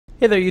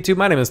Hey there YouTube,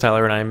 my name is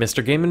Tyler and I am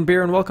Mr. Game and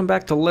Beer, and welcome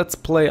back to Let's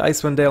Play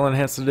Icewind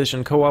Enhanced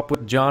Edition Co-op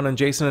with John and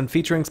Jason and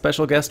featuring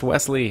special guest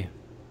Wesley.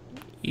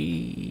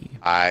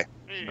 Hi.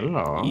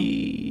 Hello.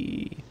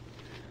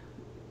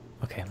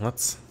 Okay,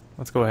 let's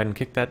go ahead and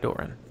kick that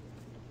door in.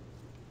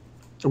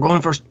 We're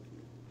going first.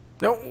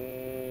 No.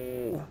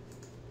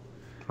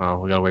 Oh,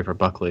 we gotta wait for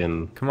Buckley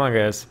and Come on,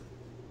 guys.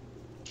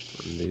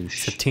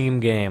 It's a team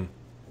game.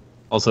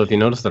 Also, if you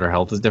notice that our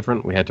health is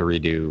different, we had to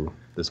redo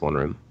this one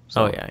room.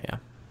 So. Oh yeah.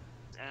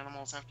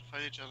 Animals have to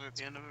fight each other at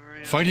the end of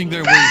every Fighting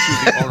their way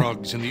through the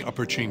Orogs in the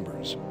upper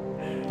chambers,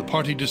 the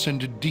party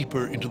descended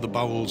deeper into the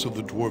bowels of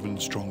the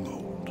dwarven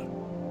stronghold.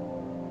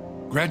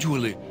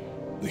 Gradually,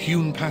 the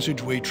hewn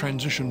passageway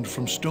transitioned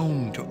from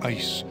stone to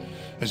ice,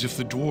 as if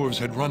the dwarves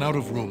had run out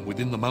of room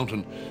within the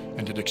mountain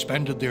and had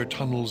expanded their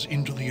tunnels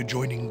into the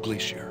adjoining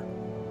glacier.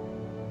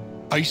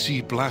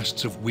 Icy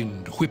blasts of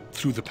wind whipped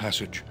through the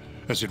passage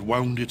as it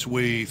wound its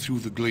way through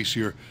the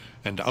glacier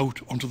and out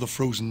onto the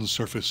frozen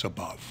surface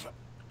above.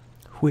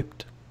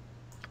 Whipped.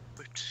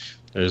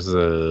 There's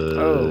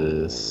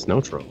a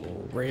snow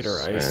troll. Raider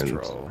ice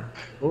troll.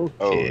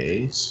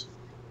 Okay.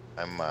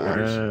 I'm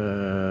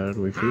How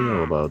do we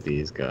feel about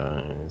these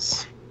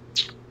guys?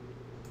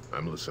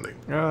 I'm listening.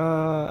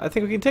 I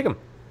think we can take him.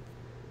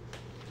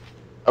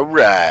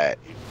 alright.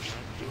 You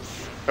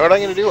know what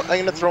I'm gonna do? I'm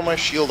gonna throw my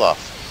shield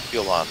off.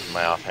 Shield on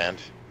my offhand.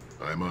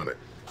 I'm on it.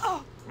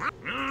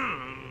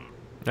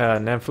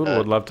 Namfoodle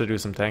would love to do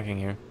some tanking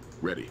here.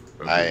 Ready.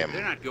 I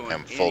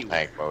am full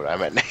tank mode.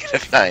 I'm at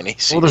 -9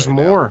 AC. Oh, there's right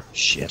now. more.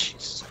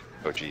 Shit.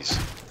 Oh jeez.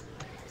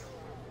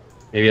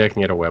 Maybe I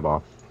can get a web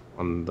off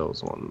on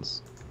those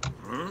ones.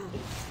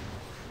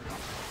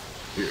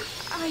 Here.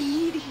 I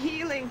need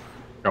healing.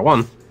 Got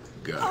one.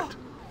 Got it.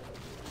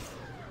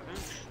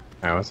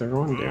 How is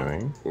everyone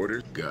doing?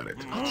 Order. Got it.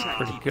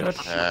 Pretty good.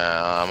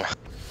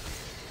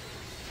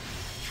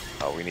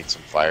 Oh, we need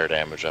some fire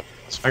damage up.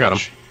 I got him.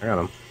 I got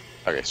him.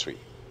 Okay, sweet.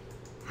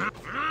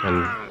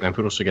 And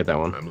Nampoodle should get that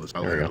one. I'm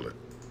listening. There we I'll go. handle it.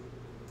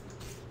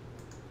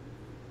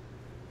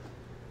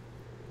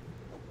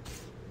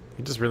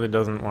 He just really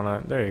doesn't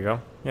want to. There you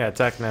go. Yeah,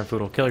 attack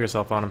Namfoodle. Kill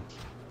yourself on him.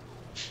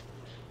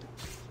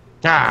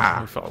 Ah!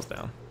 He falls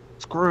down.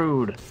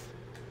 Screwed.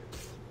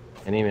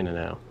 And even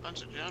now.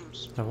 bunch of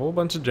gems. A whole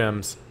bunch of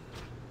gems.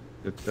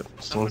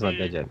 Someone's not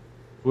dead yet.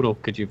 Poodle,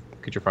 could your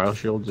fire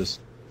shield just...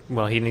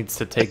 Well, he needs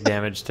to take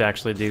damage to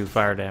actually do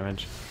fire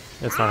damage.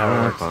 That's not how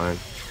it works. Fine.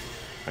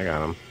 I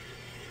got him.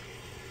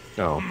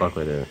 Oh,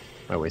 Buckley did it.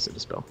 I wasted a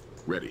spell.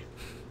 Ready.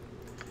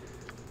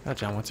 Oh,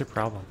 John, what's your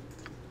problem?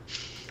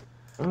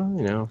 Oh,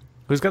 you know.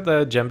 Who's got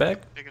the gem bag?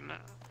 Taking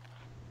that.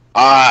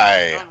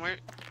 John, wait.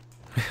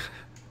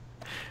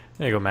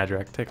 There you go,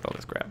 Madrak. Take all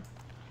this crap.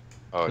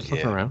 Oh Just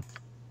looking yeah. around.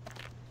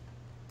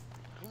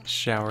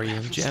 Shower you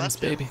in gems,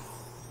 baby.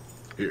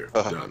 Here.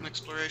 In Done.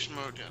 exploration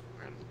mode, John.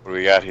 What do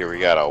we got here? We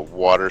got a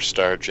water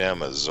star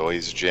gem, a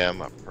Zoy's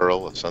gem, a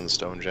pearl, a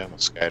sunstone gem, a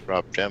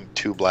skydrop gem,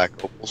 2 black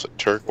opals, a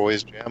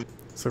turquoise gem.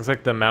 This looks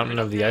like the mountain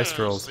of the ice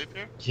trolls. Sleep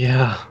here?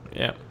 Yeah.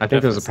 Yeah. I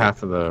think there's a definitely. path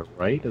to the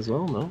right as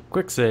well, no?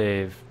 Quick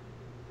save.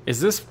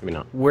 Is this Maybe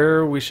not.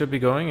 where we should be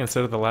going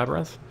instead of the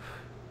labyrinth?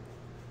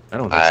 I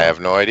don't think I so. have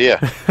no idea.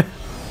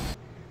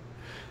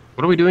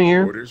 What are we doing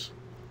here? Orders.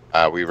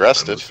 We I'm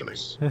rested. listening.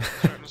 Starting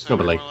to sound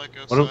but like, more like a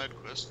what do-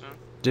 side quest now.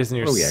 Jason,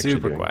 you're What are we actually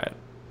super doing? quiet.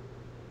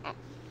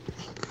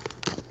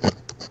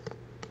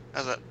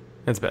 How's that?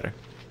 It's better.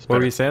 What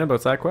were you saying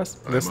about side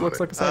quest? This I'm looks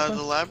on like a side The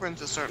quest?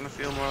 labyrinth is starting to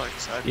feel more like a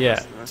side Yeah,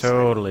 quest. than a side-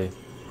 totally.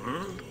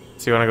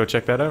 So you want to go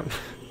check that out?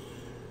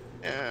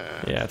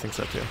 Yeah. Yeah, I think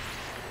so too.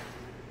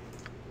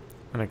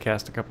 I'm going to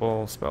cast a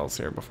couple spells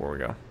here before we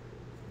go.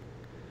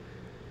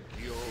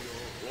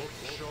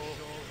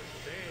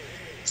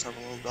 Let's have a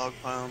little dog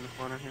pile in the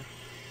corner here.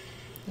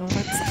 Oh,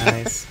 that's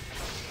nice.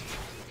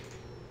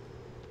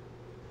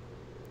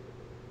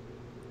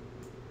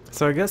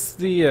 So I guess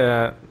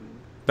the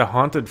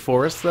haunted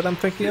forest that I'm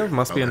thinking of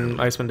must be in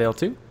Icewind Dale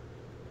too?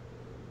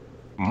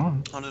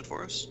 Haunted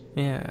forest.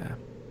 Yeah.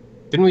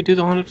 Didn't we do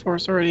the Haunted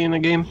Forest already in the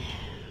game?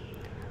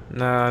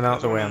 No,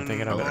 not the way I'm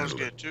thinking of it. Baldur's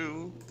Gate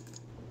 2.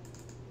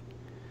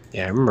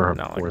 Yeah, I remember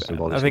Not a like forest that. in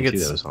Baldur's I think Gate 2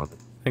 it's- that was haunted.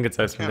 I think it's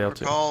Icewind Can't Dale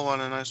too. recall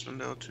one in Icewind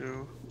Dale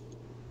 2.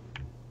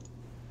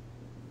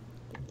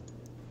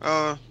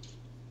 Oh,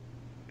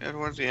 yeah,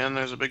 towards the end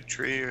there's a big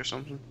tree or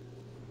something.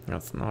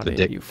 That's not The,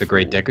 it, you the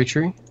Great fool. Deku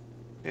Tree?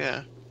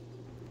 Yeah.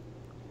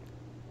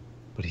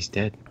 But he's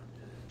dead.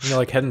 You're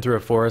like heading through a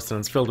forest and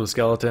it's filled with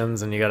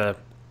skeletons and you gotta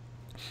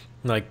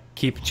like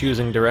keep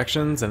choosing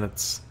directions and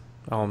it's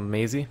all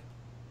mazy.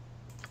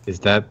 Is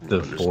that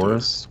the Understood.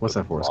 forest? What's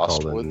that forest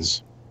Lost called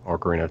Woods. in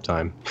Ocarina of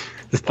Time?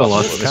 It's the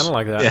Lost It's Woods. kind of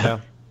like that, Yeah. yeah.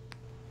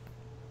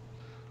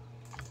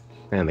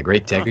 Man, the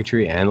Great Deku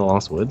Tree and the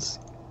Lost Woods?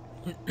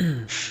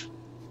 And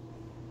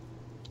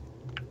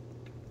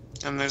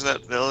there's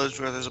that village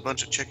where there's a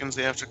bunch of chickens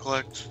they have to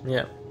collect.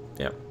 Yeah,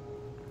 yeah.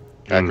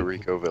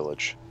 Kakariko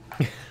Village.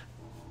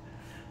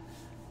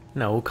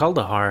 No,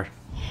 Kaldahar.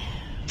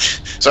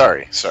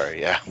 Sorry,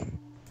 yeah.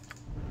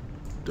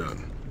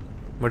 Done.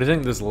 What do you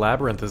think this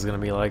labyrinth is gonna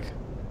be like?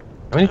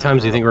 How many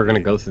times do you think we're gonna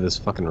go through this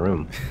fucking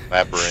room?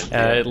 Labyrinth.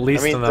 At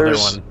least I mean, another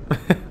there's- one.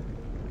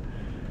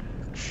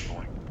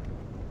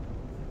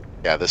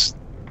 Yeah,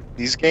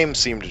 these games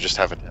seem to just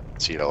have a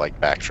tendency to like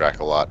backtrack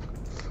a lot.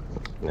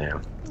 Yeah.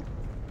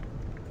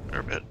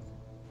 Fair bit.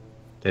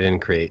 They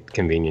didn't create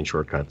convenient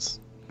shortcuts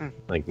Hmm.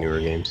 like newer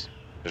games.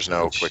 There's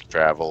no Which- quick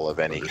travel of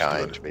any Understood.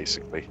 kind,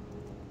 basically.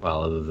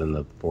 Well, other than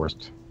the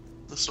forced.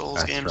 The Souls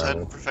Fast games travel.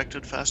 hadn't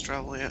perfected fast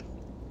travel yet.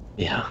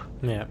 Yeah.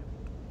 Yeah.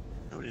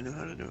 Nobody knew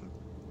how to do it.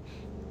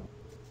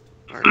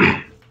 Or,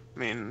 I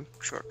mean,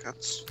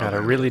 shortcuts. God, I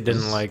really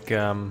didn't like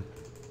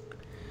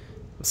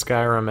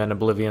Skyrim and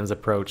Oblivion's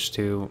approach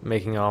to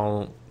making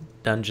all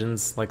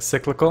dungeons like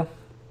cyclical,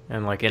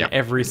 and like in Yeah.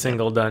 every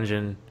single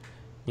dungeon,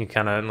 you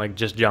kind of like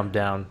just jump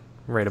down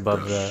right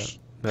above the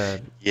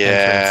Yeah.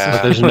 entrance.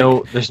 But there's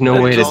Like,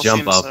 no way It to all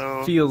jump seems up.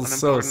 so feels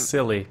so unimportant.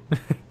 silly.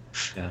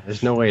 Yeah,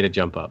 there's no way to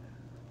jump up.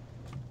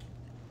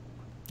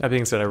 That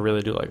being said, I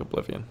really do like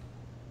Oblivion.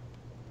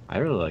 I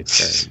really like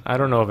Skyrim. I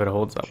don't know if it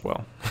holds up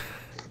well.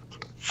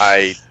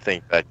 I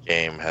think that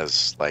game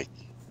has like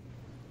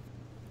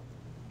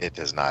it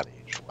does not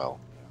age well.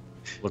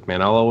 Look,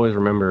 man, I'll always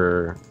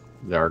remember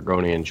the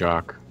Argonian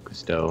jock,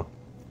 Cousteau.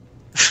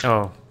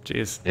 Oh,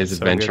 jeez. His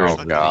So good. adventures.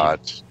 Oh God!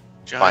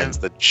 Giant. Finds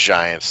the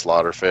giant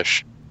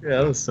slaughterfish. Yeah,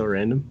 that was so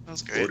random. That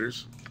was great.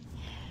 Orders?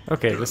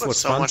 Okay, We this put looks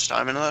so fun. much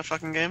time into that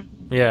fucking game.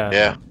 Yeah.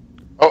 Yeah.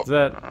 Is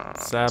that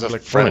It's a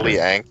Saablic? friendly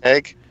ank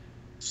egg.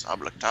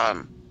 Saablic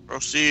time.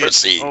 Proceed.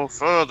 Proceed. No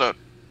further,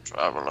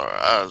 traveler,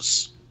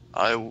 as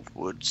I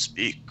would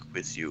speak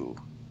with you.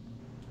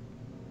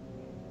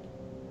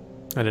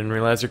 I didn't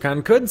realize your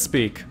kind could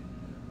speak.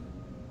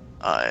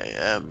 I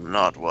am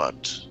not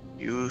what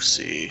you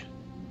see.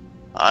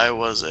 I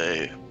was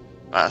a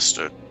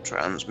master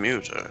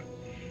transmuter,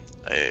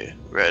 a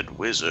red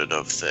wizard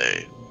of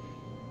Thay.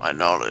 My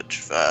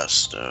knowledge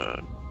vast.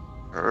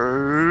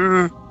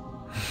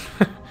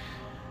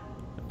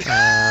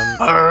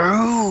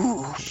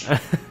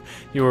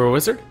 You were a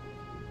wizard?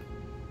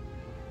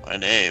 My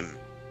name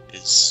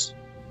was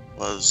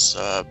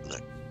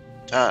Saablic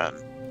Tan.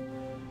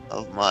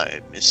 Of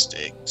my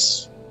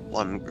mistakes,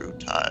 one grew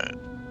tired.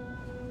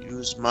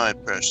 Used my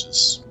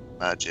precious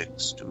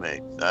magics to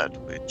make that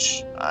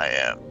which I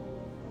am.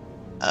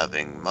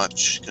 Having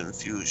much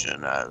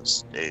confusion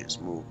as days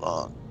move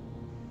on.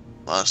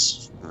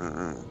 Must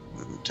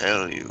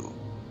tell you,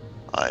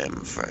 I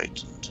am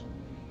frightened.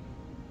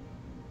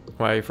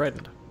 Why are you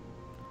frightened?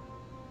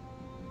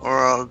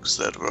 Orogs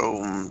that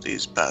roam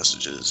these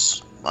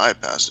passages, my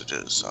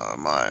passages are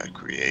my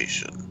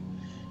creation.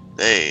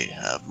 They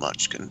have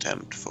much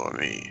contempt for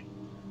me.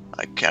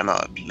 I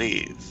cannot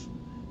leave.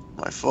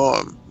 My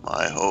form,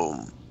 my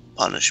home,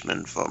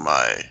 punishment for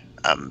my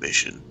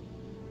ambition.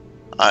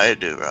 I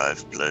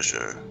derive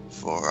pleasure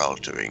for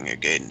altering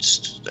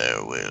against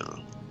their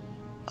will.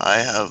 I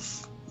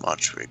have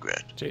much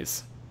regret.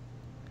 Jeez.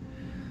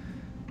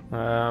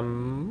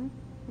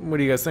 What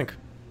do you guys think?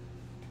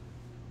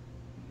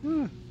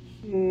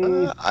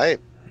 I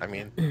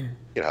mean, you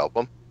can help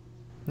them.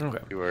 Okay.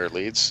 See where it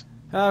leads.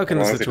 How can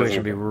As the long as it situation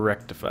doesn't- be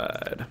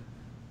rectified?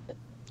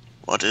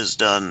 What is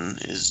done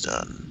is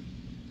done.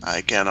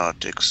 I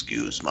cannot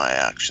excuse my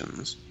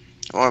actions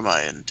or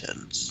my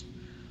intents.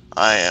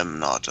 I am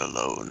not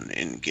alone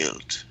in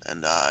guilt,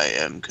 and I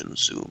am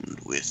consumed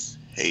with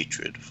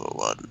hatred for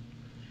one.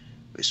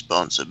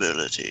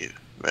 Responsibility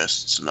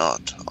rests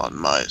not on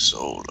my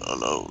soul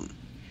alone.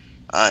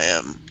 I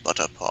am but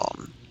a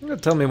pawn.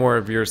 Tell me more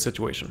of your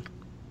situation.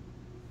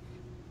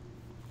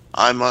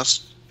 I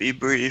must be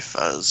brief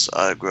as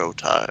I grow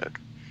tired.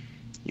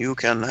 You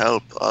can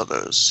help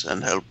others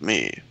and help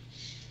me.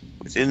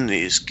 Within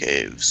these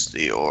caves,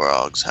 the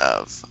Orogs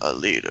have a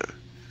leader.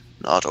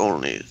 Not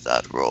only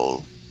that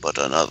role, but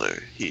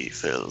another he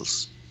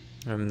fills.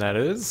 And that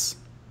is?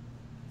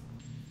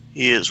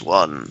 He is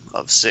one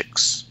of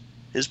 6.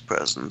 His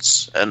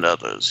presence and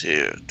others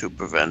here to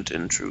prevent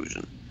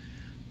intrusion,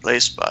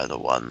 placed by the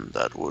one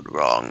that would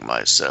wrong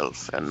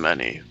myself and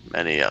many,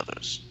 many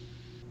others.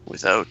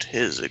 Without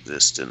his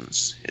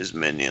existence, his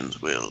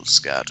minions will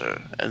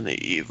scatter, and the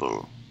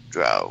evil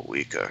drow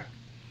weaker.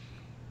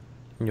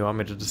 You want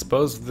me to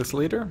dispose of this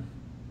leader?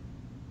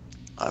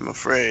 I'm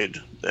afraid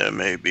there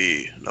may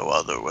be no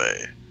other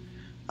way.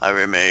 I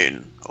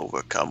remain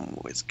overcome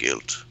with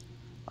guilt.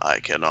 I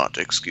cannot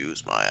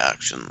excuse my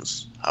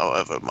actions,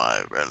 however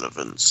my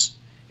relevance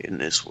in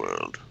this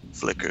world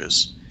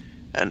flickers,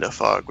 and a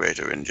far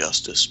greater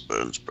injustice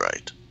burns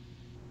bright.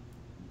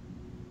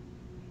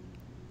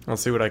 I'll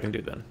see what I can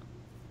do then.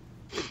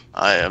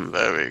 I am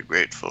very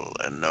grateful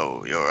and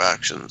know your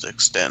actions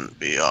extend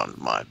beyond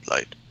my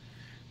plight.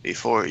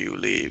 Before you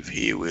leave,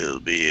 he will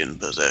be in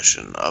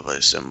possession of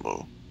a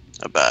symbol,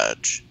 a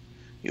badge.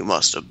 You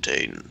must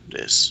obtain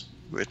this.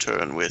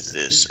 Return with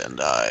this, and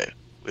I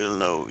will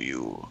know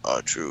you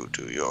are true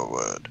to your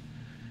word.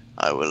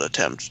 I will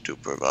attempt to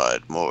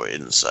provide more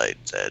insight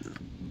then.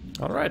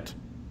 Alright.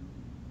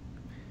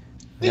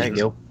 Thank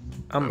you.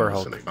 Umber I'm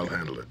Hulk. listening. I'll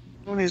handle it.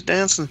 When he's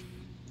dancing.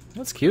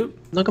 That's cute.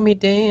 Look at me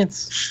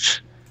dance.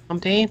 I'm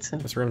dancing.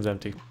 This room's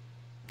empty.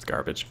 It's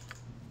garbage.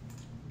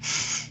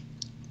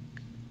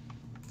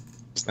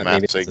 The That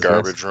meeting map's a is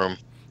garbage room.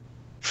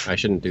 I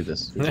shouldn't do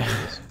this. We should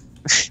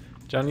do this.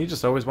 John, you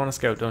just always want to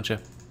scout, don't you?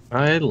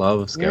 I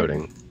love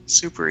scouting.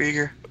 Super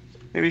eager.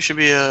 Maybe you should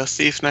be a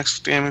thief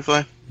next game we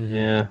play.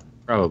 Yeah,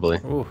 probably.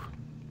 Ooh.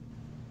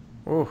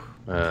 Ooh.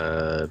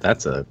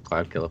 That's a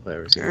cloud kill if I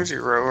ever seen There's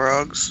one. your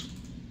rogues.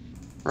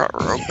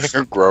 Rogues.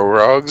 Grow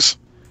rogs.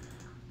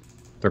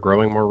 They're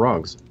growing more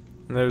rogs.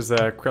 And there's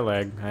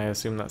Krillag. I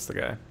assume that's the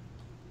guy.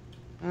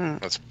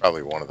 That's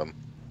probably one of them.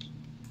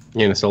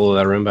 You gonna solo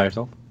that room by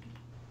yourself?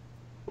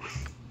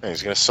 And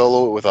he's gonna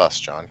solo it with us,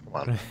 John. Come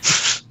on.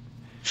 That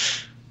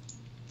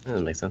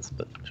doesn't make sense,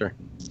 but sure.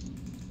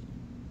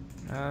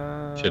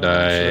 Should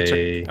I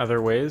check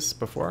other ways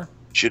before?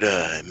 Should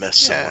I mess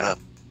someone up?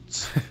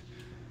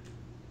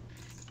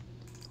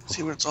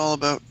 See what it's all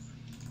about.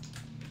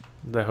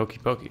 The hokey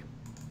pokey.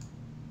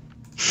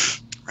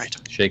 Right.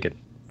 Shake it.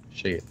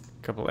 Shake it.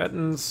 Couple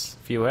Ettins,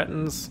 few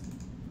Ettins,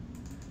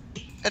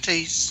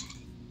 Etties.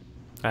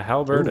 a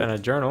halberd, Ooh. and a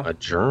journal. A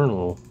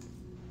journal.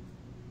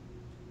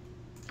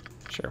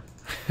 Sure.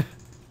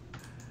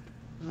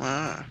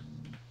 Ah.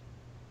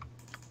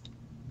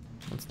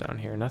 What's down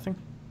here? Nothing?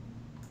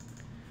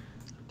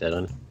 Dead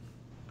on.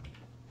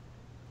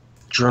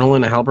 Journal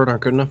and a halberd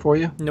aren't good enough for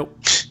you? Nope.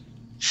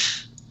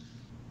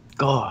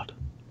 God.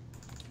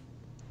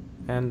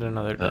 And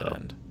another dead Uh-oh.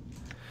 end.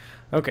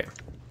 Okay.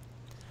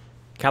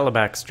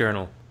 Calibac's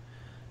journal.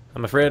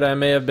 I'm afraid I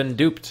may have been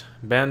duped.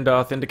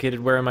 Bandoth indicated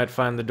where I might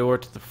find the door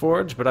to the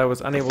forge, but I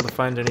was unable to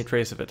find any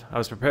trace of it. I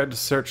was prepared to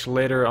search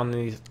later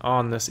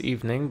on this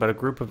evening, but a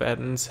group of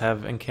Ettins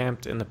have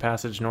encamped in the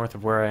passage north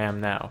of where I am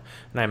now,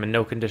 and I am in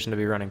no condition to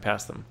be running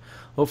past them.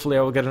 Hopefully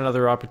I will get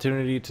another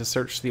opportunity to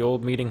search the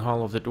old meeting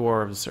hall of the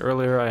dwarves.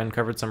 Earlier I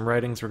uncovered some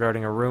writings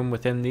regarding a room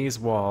within these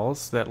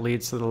walls that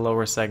leads to the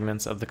lower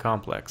segments of the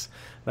complex.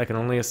 I can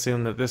only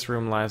assume that this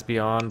room lies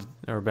beyond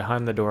or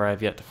behind the door I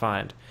have yet to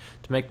find.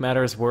 To make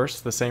matters worse,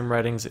 the same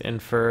writings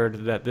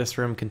inferred that this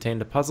room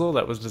contained a puzzle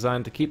that was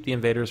designed to keep the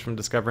invaders from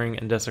discovering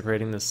and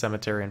desecrating this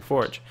cemetery and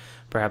forge.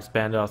 Perhaps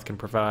Bandoth can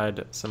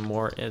provide some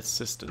more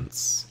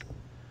assistance.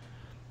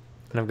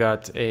 And I've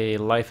got a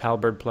life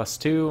halberd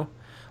 +2.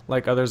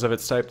 Like others of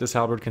its type, this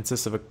halberd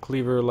consists of a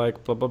cleaver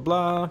like blah blah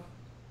blah.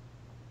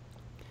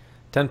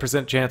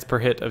 10% chance per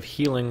hit of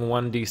healing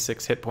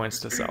 1d6 hit points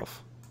to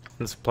self.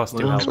 And it's a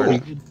 +2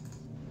 halberd.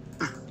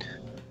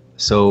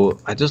 So,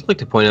 I'd just like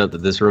to point out that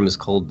this room is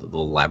called the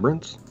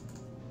Labyrinth.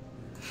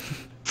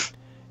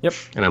 Yep.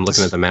 And I'm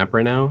looking at the map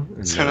right now.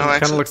 And, So no Kind of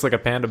exit. looks like a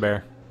panda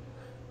bear.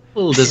 a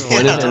little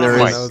disappointed, Yeah. and there Oh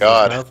my is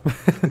God.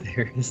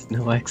 there is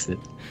no exit.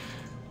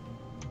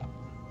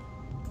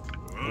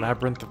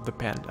 Labyrinth of the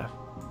panda.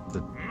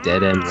 The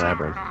dead end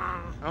labyrinth.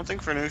 I don't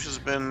think Farnoosh has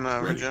been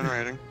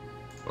regenerating.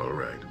 All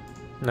right.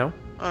 No?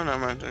 Oh, no,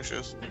 mind. There she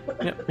is.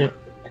 Yep. Yep.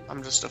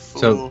 I'm just a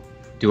fool. So,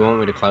 do you want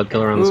me to cloud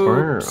kill her on this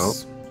corner? Or, oh,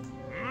 Oops.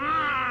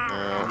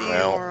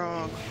 Well,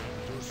 Eeyore.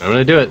 I'm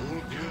gonna do it.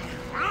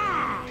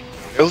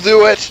 he'll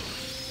do it.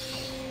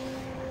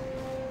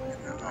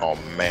 Oh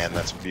man,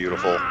 that's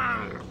beautiful.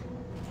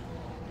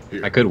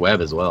 I could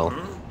web as well.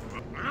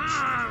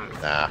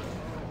 Nah,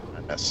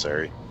 not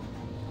necessary.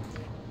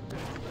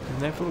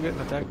 Is Nephilim getting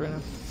attacked right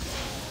now?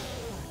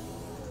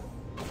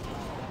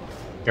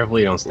 Careful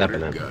you don't step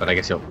in it, but I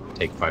guess you'll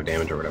take 5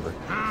 damage or whatever.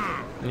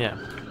 Yeah.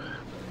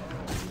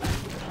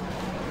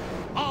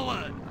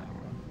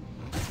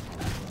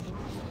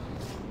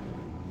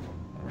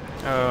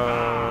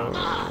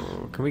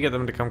 Can we get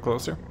them to come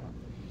closer?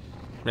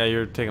 Yeah,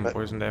 you're taking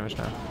poison damage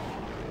now.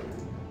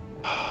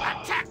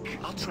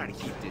 I'll try to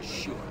keep this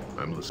short.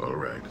 I'm listening. All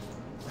right.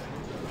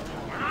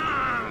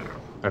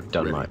 I've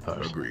done Ready. my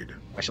part. Agreed.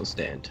 I shall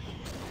stand.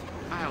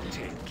 I'll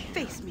take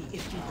Face me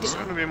if you There's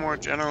dare. going to be more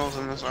generals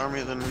in this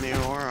army than in the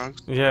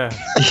Orogs. Yeah.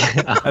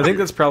 I think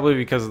that's probably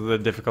because of the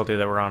difficulty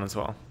that we're on as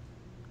well.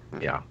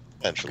 Yeah.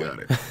 Eventually. Got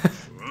it.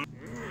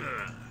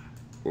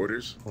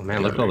 Orders? Oh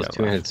man, look at all those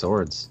two-handed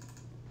swords.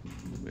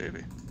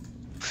 Baby.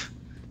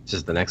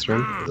 Just the next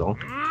room is all.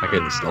 I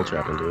could skull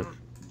trap into it.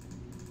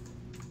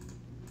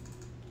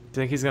 Do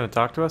you think he's going to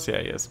talk to us?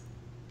 Yeah, he is.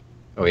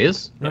 Oh, he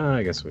is? Yeah.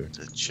 I guess we. It's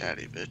a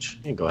chatty bitch.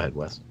 Yeah, go ahead,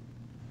 Wes.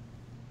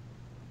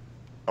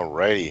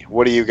 Alrighty,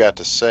 what do you got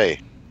to say?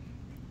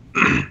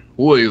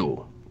 Who are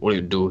you? What do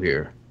you do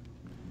here?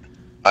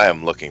 I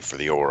am looking for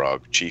the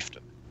Orog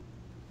chieftain.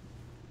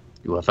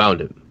 You have found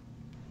him.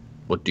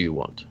 What do you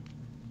want?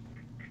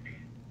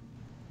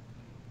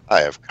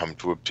 I have come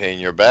to obtain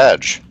your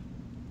badge.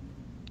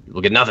 You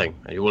will get nothing,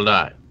 and you will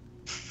die.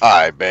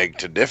 I beg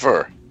to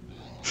differ.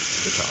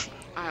 Good talk.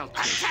 I'll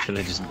take Should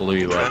I just blew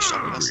you up?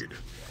 Agreed.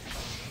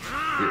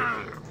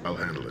 Here, I'll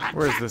handle it.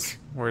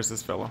 Where's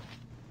this fellow?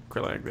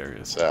 Krillag, there he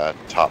is.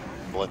 It's top,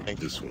 I think.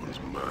 This one's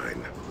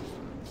mine.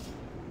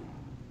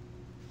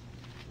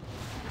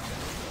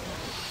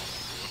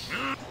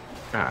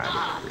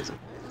 Ah, reason.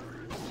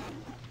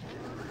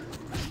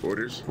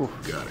 Orders?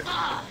 Got it.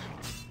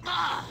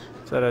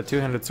 Is that a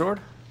two-handed sword?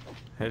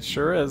 It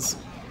sure is.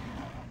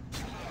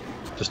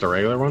 Just a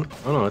regular one?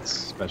 Oh no, it's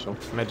special.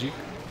 Magic.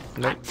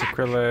 Nope, it's a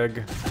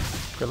Krillag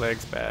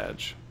Krillag's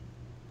badge.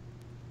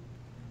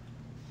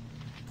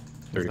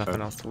 There's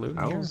nothing else to loot in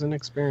here. 35,000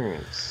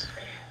 experience.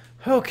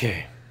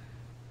 Okay.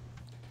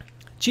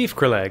 Chief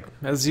Krillag,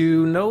 as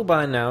you know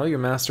by now, your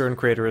master and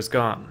creator is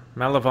gone.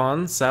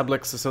 Malavon,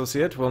 Saablic's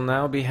associate, will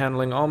now be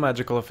handling all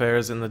magical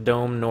affairs in the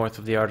dome north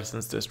of the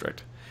Artisans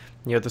District.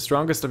 You are the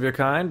strongest of your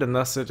kind, and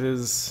thus it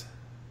is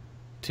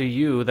to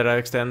you that I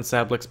extend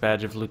Saablic's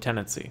badge of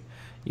lieutenancy.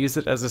 Use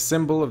it as a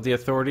symbol of the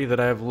authority that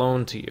I have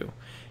loaned to you.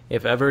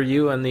 If ever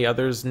you and the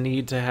others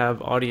need to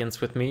have audience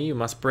with me, you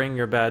must bring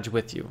your badge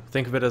with you.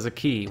 Think of it as a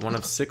key, one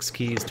of 6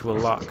 keys to a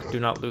lock. Do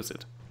not lose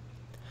it.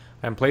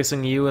 I am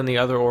placing you and the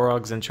other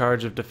Orogs in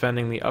charge of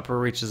defending the upper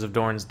reaches of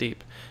Dorn's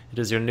Deep. It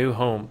is your new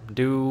home.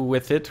 Do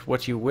with it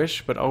what you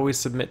wish, but always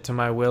submit to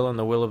my will and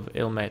the will of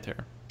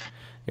Ilmater.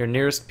 Your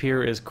nearest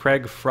peer is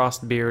Craig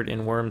Frostbeard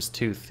in Worm's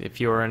Tooth. If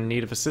you are in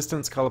need of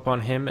assistance, call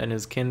upon him and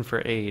his kin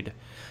for aid.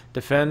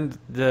 Defend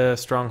the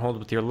stronghold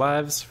with your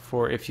lives,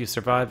 for if you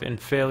survive in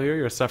failure,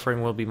 your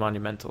suffering will be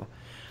monumental.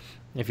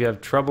 If you have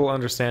trouble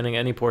understanding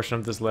any portion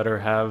of this letter,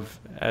 have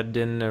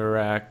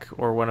Adinarak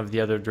or one of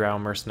the other Drow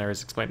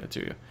mercenaries explain it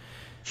to you.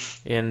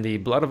 In the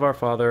blood of our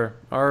father,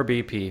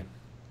 RBP.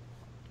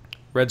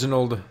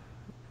 Reginald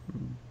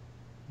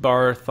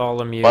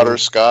Bartholomew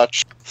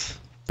Butterscotch.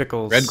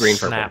 Pickles Red, green,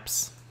 purple.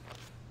 Snaps.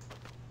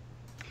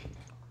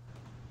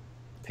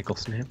 Pickle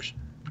snaps.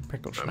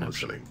 Pickle I'm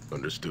Snaps. listening.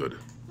 Understood.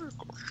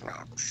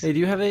 Hey, do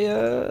you have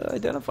a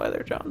identify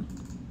there, John?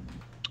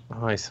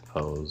 Oh, I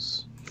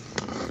suppose.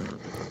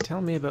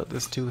 Tell me about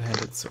this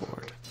two-handed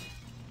sword.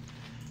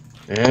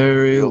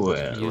 Very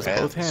well. Use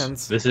both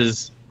hands. This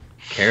is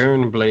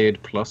Cairn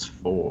Blade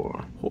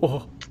 +4.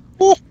 Oh.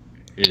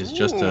 It is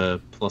just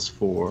a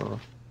 +4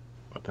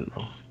 weapon,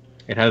 though.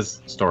 It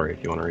has story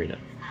if you want to read it.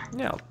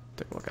 Yeah, I'll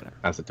take a look at it.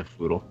 Pass it to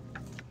Foodle.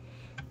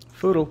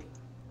 Foodle.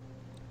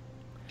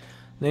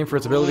 Named for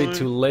its ability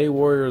to lay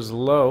warriors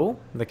low,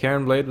 the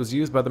Cairn blade was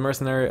used by the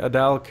mercenary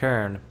Adal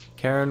Cairn.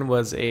 Cairn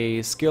was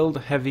a skilled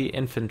heavy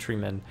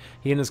infantryman.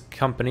 He and his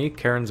company,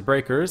 Cairn's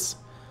Breakers,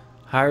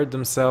 hired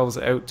themselves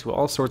out to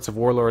all sorts of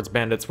warlords,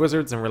 bandits,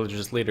 wizards, and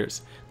religious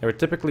leaders. They were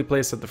typically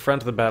placed at the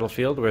front of the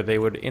battlefield, where they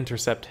would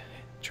intercept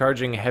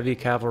charging heavy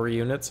cavalry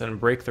units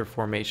and break their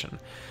formation.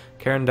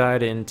 Cairn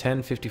died in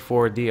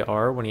 1054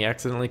 DR when he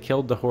accidentally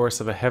killed the horse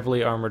of a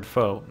heavily armored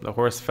foe. The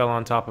horse fell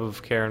on top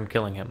of Cairn,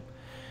 killing him.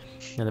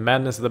 In the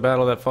madness of the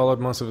battle that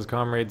followed, most of his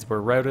comrades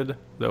were routed.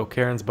 Though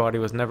Cairn's body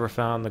was never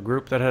found, the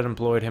group that had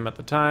employed him at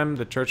the time,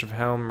 the Church of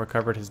Helm,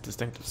 recovered his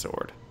distinctive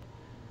sword.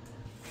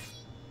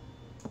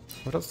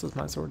 What else does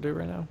my sword do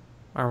right now?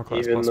 Armor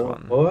class Even though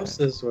 +1.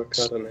 horses were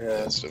cut in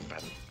half. Must have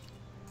been.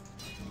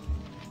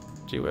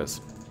 Gee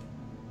whiz.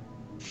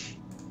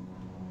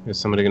 Is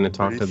somebody going to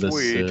talk to Pretty this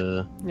sweet.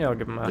 Yeah, I'll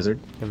give him a wizard?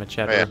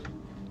 chat. Oh, yeah.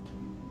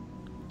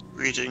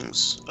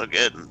 Greetings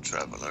again,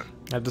 traveler.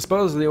 I've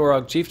disposed of the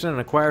Orog chieftain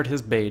and acquired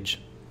his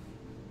badge.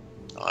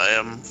 I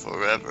am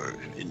forever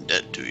in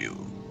debt to you.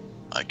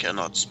 I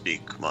cannot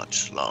speak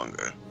much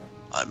longer.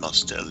 I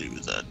must tell you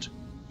that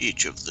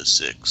each of the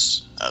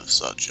 6 have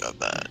such a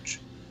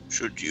badge.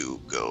 Should you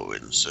go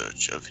in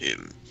search of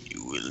him,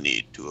 you will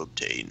need to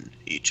obtain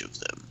each of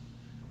them.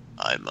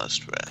 I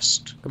must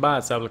rest. Goodbye,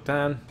 Saablic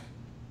Tan.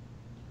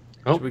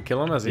 Oh, Should we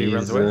kill him as he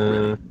runs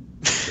away?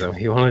 Is that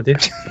what you want to do?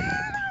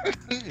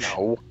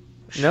 No.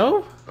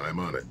 No? I'm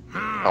on it.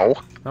 No.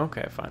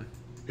 Okay, fine.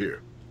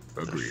 Here.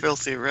 The Agreed.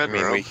 filthy I red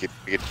mean, robe. we could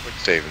quick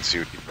save and see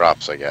what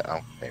drops I get.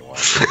 Okay, well.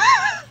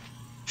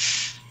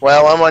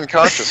 Well, I'm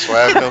unconscious, so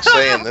I have no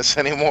say in this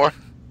anymore.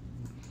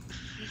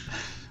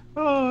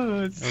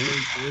 Oh,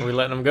 Are we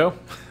letting him go?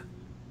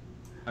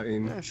 I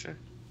mean, Yeah, sure.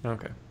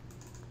 Okay.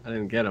 I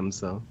didn't get him,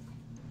 so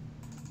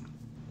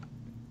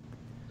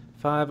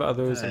 5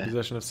 others in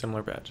possession of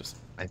similar badges.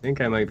 I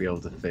think I might be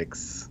able to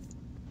fix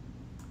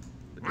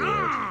the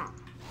dwarf.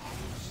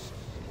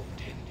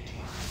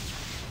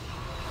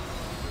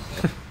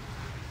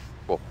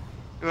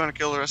 You want to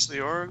kill the rest of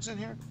the Orogs in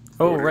here?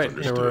 Oh, Orders right.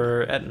 understood. There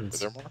were Is Ettins.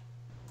 there more?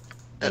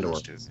 And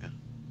Those orcs. two, yeah.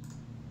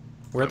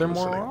 Were there I'm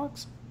more listening.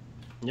 Orogs?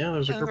 Yeah,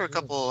 there's a Yeah, there were a group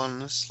couple on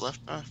this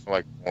left path.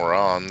 Like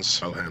morons.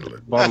 I'll handle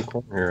it. bottom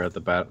corner here at the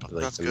bat,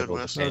 like That's the good, middle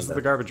of Wes. the No, this is the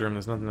stand. garbage room.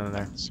 There's nothing in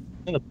there.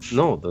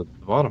 No, the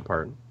bottom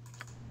part,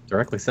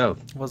 directly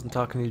south. I wasn't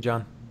talking to you,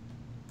 John.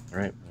 All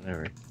right,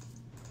 whatever.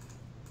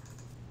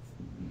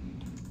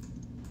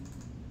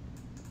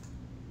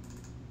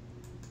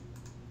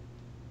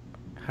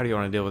 How do you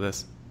want to deal with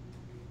this?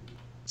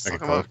 I Fuck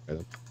can 'em up. talk to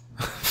them.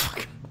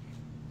 Fuck.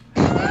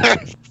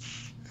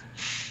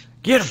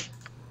 Get him!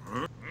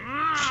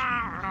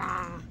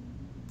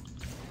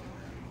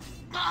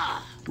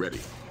 Ready.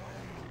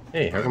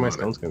 Hey, how come I'm my on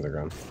stone it. skins are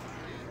gone?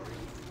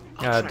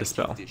 I'll try to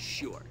Dispel. keep this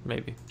short.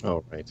 Maybe.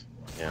 Oh, right.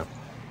 Yeah.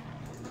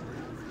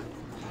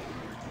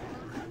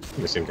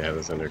 We seem to have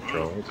this under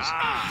control. Just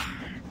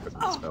with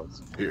the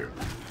spells. Here.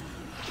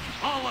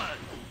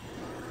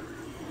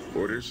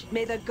 Orders.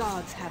 May the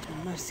gods have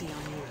mercy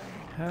on you.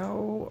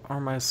 How are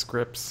my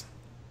scripts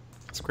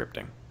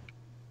scripting?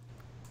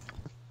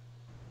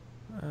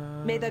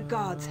 May the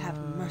gods have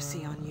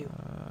mercy on you.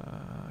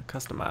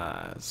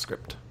 Customize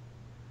script.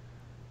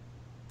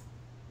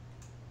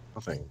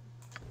 Nothing.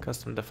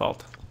 Custom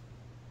default.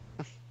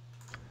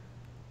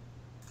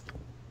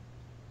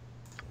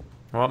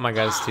 I want my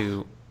guys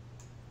to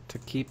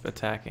keep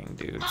attacking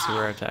dudes who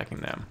are attacking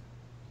them.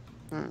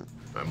 I'm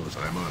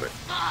on it.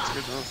 That's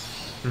good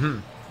enough. Mm-hmm.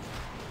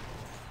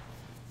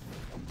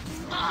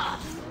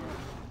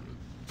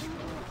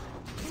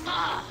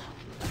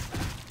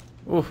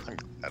 Ooh.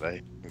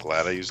 I'm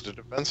glad I used a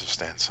defensive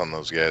stance on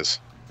those guys.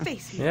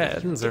 Face me. Yeah,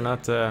 Edens are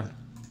not the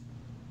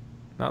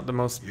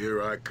most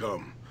Here I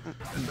come. And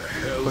the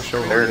hell push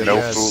over. They're no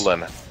guys.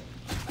 fooling.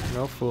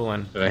 No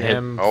fooling. Did I hit?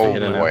 Him Oh,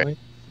 Hit an boy. ally?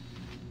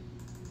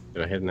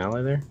 Did I hit an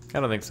ally there? I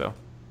don't think so.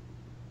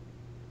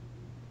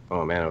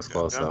 Oh man, it was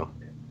close though.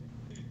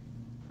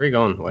 Where you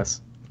going,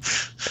 Wes?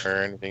 Is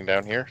there anything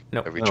down here?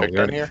 No. Have we No, checked we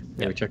down already- here?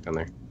 Yeah, we checked on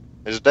there.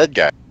 There's a dead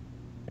guy.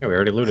 Yeah, we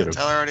already looted him.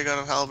 Tyler already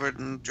got a halberd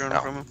and journal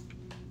No. from him.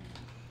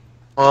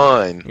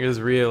 Fine. It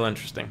was real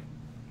interesting.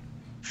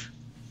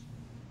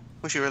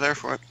 Wish you were there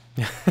for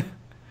it.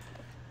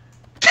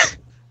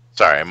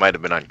 Sorry, I might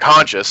have been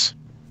unconscious.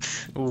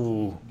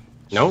 Ooh.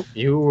 Nope,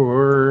 you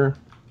were.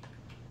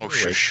 Oh,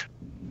 shush.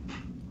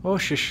 Oh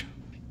shish.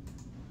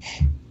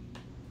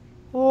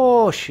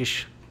 Oh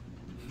shish.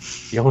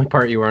 The only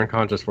part you were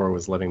unconscious for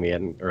was letting the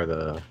end or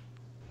the.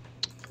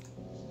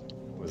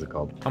 What was it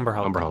called? Umber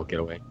Hulk. Umber Hulk get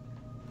away.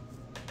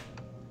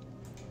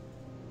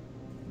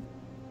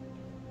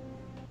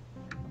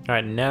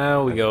 Alright,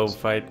 now we go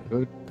fight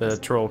Good. the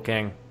Troll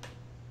King.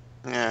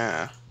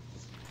 Yeah.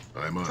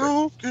 I'm on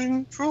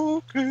it.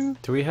 Troll king.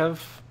 Do we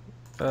have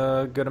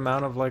a good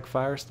amount of like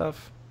fire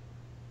stuff?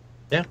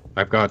 Yeah,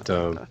 I've got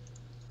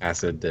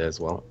acid as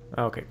well.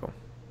 Okay, cool.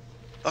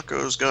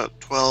 Bucko's got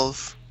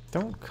 12.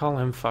 Don't call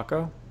him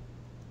fucko.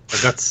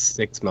 I've got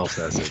 6 melt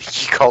acid.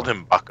 He called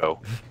him Bucko.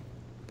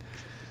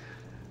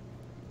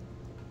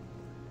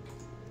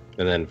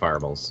 And then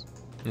fireballs.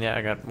 Yeah,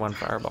 I got 1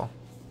 fireball.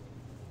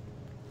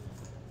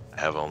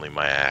 I have only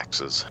my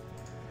axes.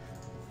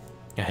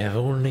 I have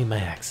only my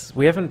axe.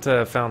 We haven't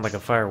found like a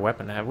fire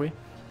weapon, have we?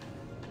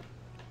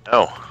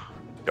 No.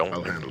 Don't I'll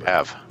think handle we it.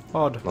 have.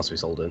 Odd. Unless we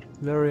sold it.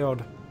 Very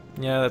odd.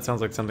 Yeah, that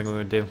sounds like something we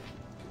would do.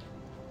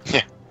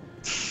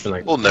 Been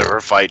like, We'll never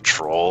fight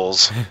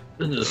trolls.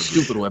 this is a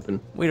stupid weapon.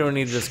 We don't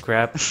need this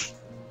crap.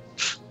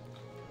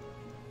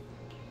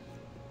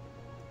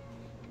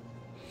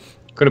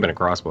 Could have been a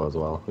crossbow as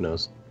well. Who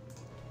knows?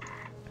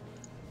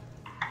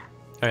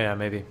 Oh yeah,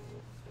 maybe.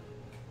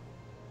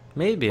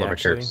 Maybe One of our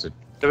actually. characters did.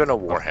 Could have been a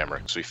warhammer,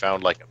 because we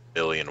found like 1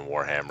 billion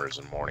warhammers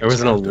in morning. There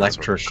was an Star.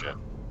 electric, Shit.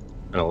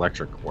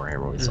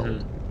 warhammer we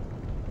sold.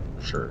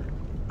 Sure.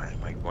 Why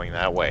am I going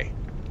that way?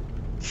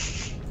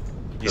 This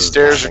These is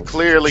stairs are nothing.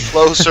 clearly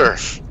closer.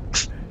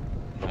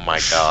 Oh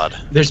my god.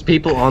 There's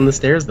people on the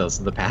stairs though,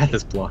 so the path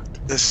is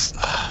blocked. This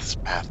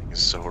pathing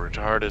is so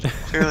retarded.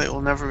 Clearly it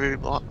will never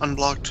be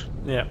unblocked.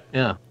 Yeah.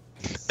 Yeah.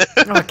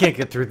 Oh, I can't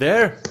get through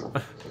there.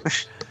 I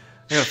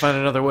gotta find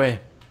another way.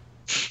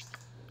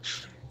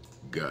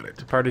 Got it.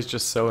 The party's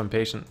just so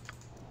impatient.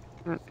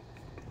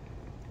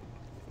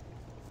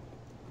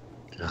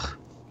 Ugh.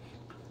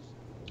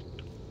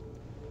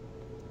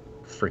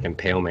 Freaking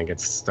pale man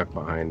gets stuck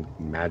behind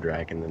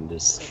Madrak and then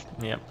just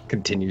Yep.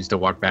 continues to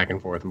walk back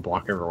and forth and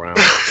block everyone out.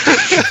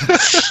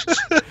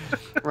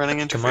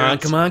 Running into Come on,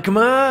 come on, come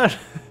on!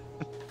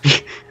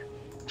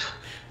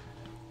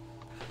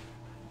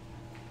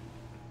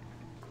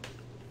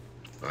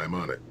 I'm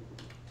on it.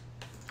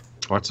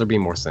 Watch there be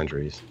more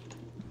sentries.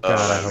 God,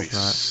 I that'd hope be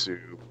not.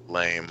 super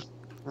lame.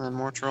 And then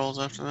more trolls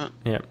after that.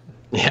 Yep.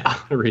 Yeah,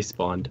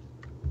 respawned.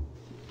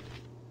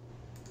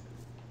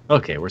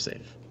 Okay, we're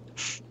safe.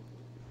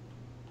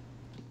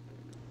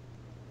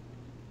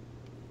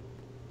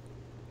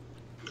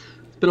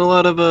 It's been a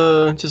lot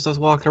of just us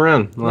walking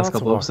around the last Lots of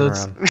couple walking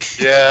episodes. around.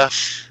 Yeah.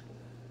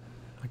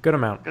 A good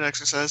amount. Good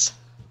exercise.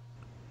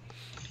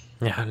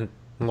 Yeah, and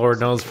Lord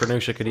knows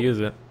Fernusha could use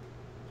it.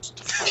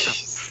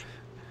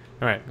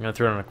 Alright, I'm gonna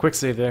throw in a quick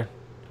save there.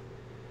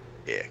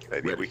 Yeah, good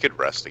idea. We could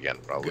rest again,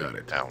 probably. Got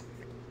it. Down.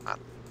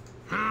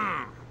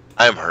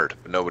 I'm hurt,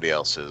 but nobody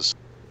else is.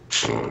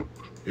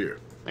 Here.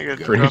 I gotta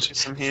Got drop Fernush, you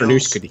some heals.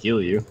 Fernush could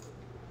heal you.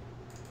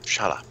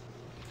 Shut up.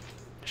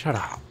 Shut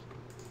up.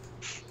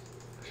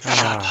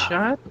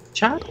 Ah.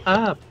 Shut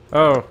up.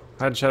 Oh,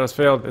 hide shadows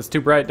failed. It's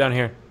too bright down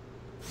here.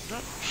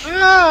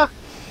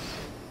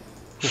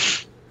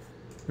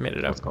 Made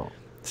it That's out. cool.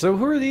 So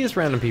who are these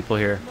random people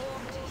here?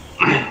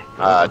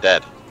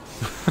 Dead.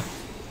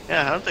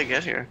 Yeah, how'd they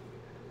get here?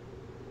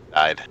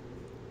 Died.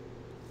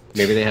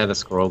 Maybe they had a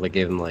scroll that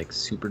gave them like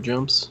super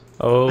jumps.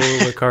 Oh,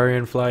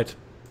 Lucarian flight.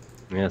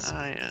 Yes.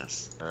 Ah,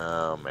 yes.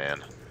 Oh,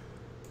 man.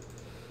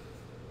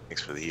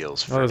 Thanks for the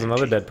heals. Oh, there's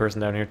another Fernucci. dead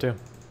person down here too.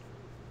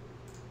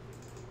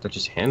 They're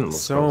just handing them.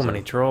 So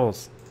many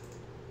trolls.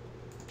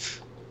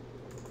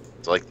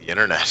 It's like the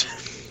internet.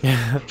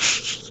 Yeah.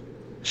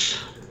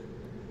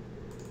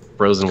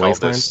 Frozen Call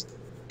Wasteland. this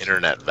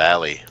Internet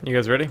Valley. You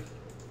guys ready?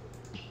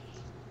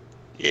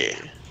 Yeah.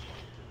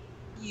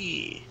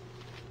 Yeah.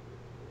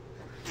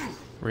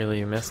 Really,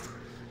 you missed?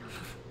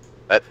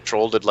 That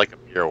troll did like a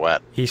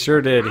pirouette. He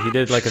sure did. He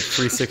did like a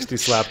 360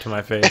 slap to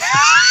my face.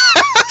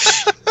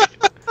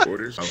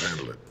 Orders, I'll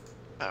handle it.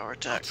 Power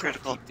attack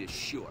critical. Keep this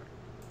short.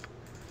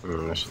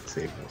 I should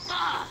save this.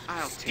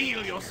 I'll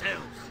steal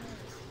yourselves.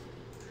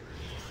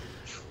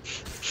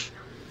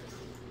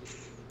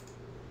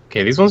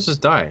 Okay, these ones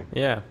just die.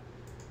 Yeah,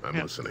 I'm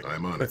listening.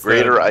 I'm on it. That's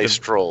Greater the- ice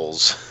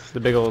trolls. the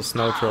big old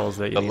snow trolls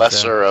that you The need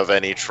lesser of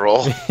any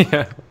troll. To...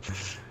 yeah.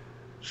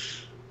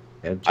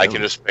 Yeah, I can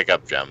gems. just pick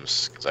up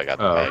gems, because I got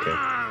the Oh, bag.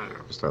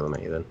 okay. Just throw them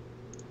at you then.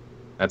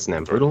 That's an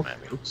Ampoodle. Throw them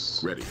at me.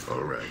 Oops. Ready. All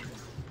right.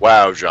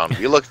 Wow, John,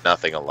 we look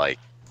nothing alike.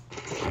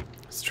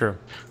 It's true.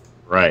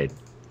 Right.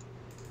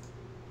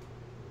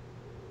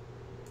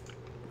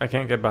 I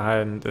can't get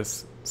behind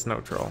this snow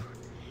troll.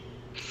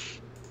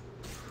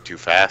 Too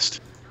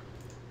fast.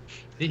 Is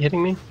he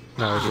hitting me?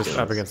 No, it's just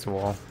up against the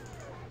wall.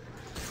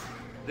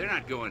 They're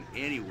not going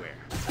anywhere.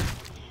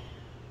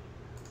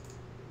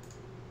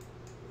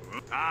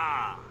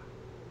 Ah!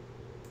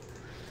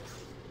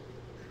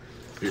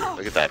 Here.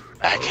 Look at that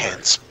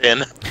backhand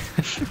spin.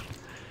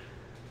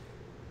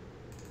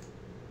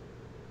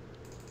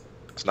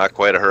 It's not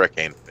quite a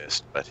hurricane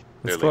fist, but he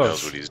It's clearly knows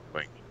close. what he's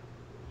doing.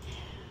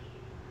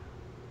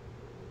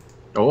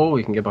 Oh,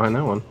 you can get behind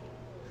that one.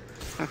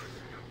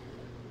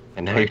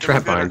 And now you're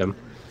trapped behind him.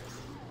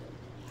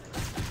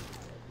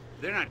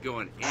 They're not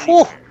going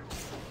anywhere.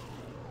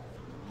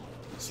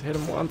 Just hit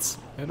him once.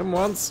 Hit him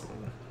once.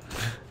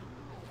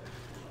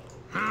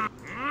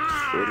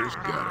 Orders,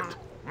 got it.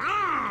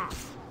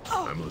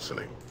 I'm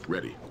listening.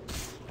 Ready.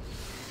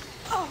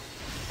 All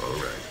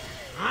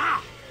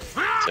right.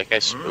 Is that guy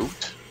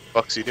spooked?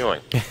 What's he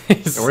doing?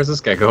 He's Now, where's this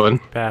guy going?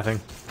 pathing.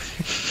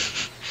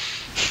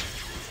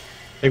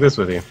 Take this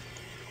with you.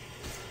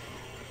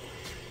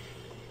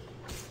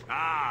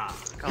 Ah!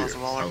 Cause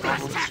of all our I'll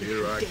handle problems. this.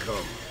 Here I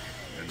come.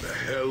 And the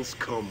hells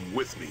come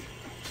with me.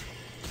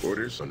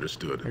 Orders, I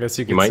understood. guess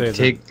you You could say might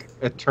take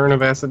a turn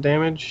of acid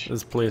damage.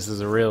 this police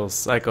is a real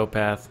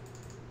psychopath.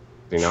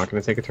 You're not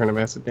going to take a turn of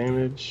acid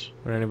damage.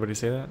 Would anybody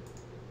say that?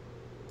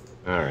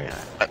 Alright.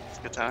 Yeah, that's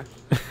a good time.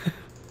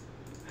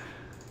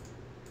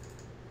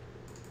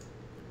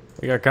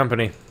 We got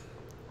company.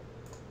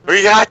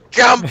 We got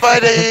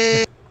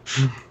company!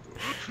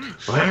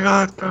 We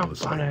got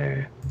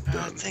company.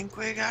 I think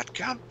we got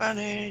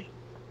company.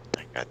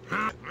 I got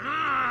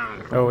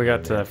Oh, we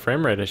got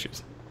frame rate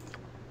issues.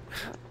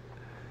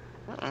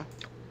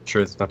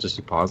 Sure, it's not just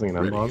you pausing and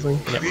unpausing.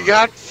 We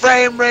got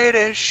frame rate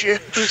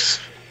issues.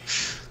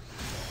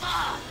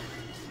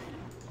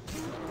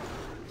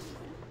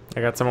 I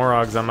got some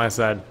Orogs on my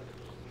side.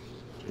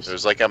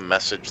 There's like a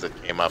message that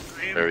came up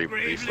very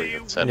briefly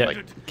that said Yeah, like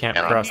can't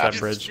cannot cross that pass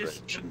bridge. this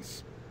bridge.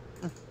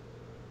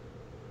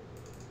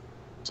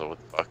 So what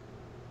the fuck?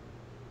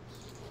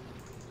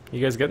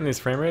 You guys getting these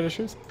frame rate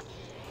issues?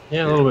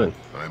 Yeah, a little bit.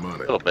 I'm on A it.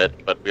 little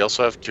bit, but we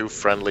also have two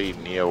friendly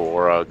Neo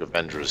Orog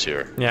Avengers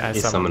here. Yeah, I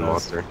He's summoned summon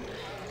those. monster.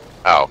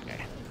 Oh, okay.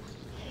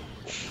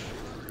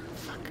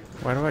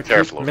 Why do I keep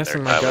Careful over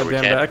missing there, my Tyler. We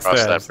goddamn can't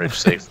cross that backstabs? bridge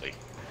safely.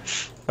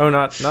 Oh,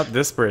 not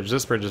this bridge.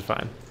 This bridge is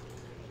fine.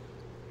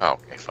 Oh,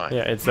 okay, fine.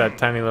 Yeah, it's that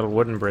tiny little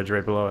wooden bridge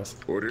right below us.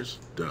 Orders,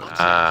 done.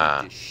 Ah,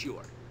 Keep this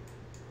short.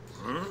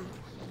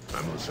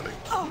 I'm listening.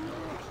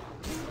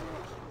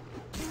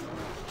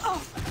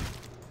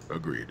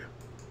 Agreed.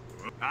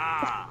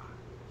 Ah!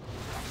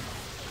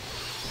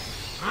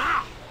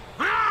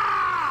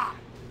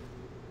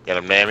 get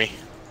him, Nammy.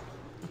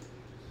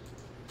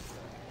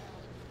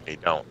 He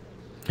don't.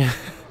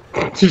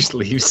 Just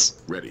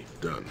leaves. Ready,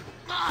 done.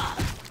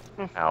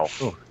 Ow.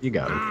 Oh, you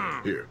got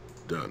him. Here,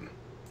 done.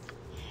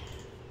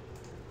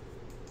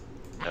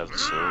 Have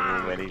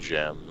so many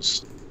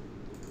gems.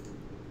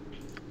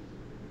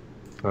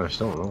 Oh, there's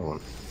still another one.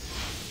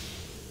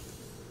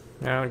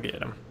 I'll get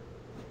him.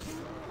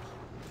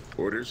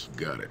 Orders,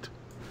 got it.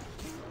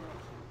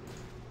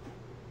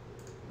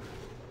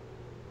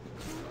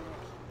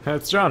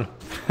 That's John.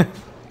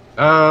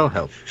 Oh,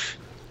 help.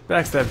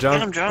 Backstab, John.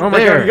 Get him, John. Oh my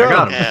There, god, I you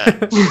got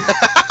got him. him.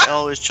 Yeah.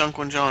 Always chunk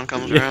when John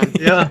comes around.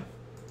 Yeah.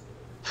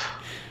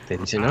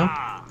 Didn't you know?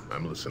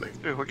 I'm listening.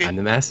 Dude, we're getting I'm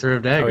the master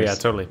of Oh daggers. yeah,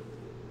 totally.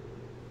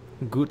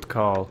 Good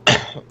call.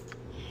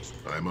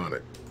 I'm on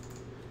it.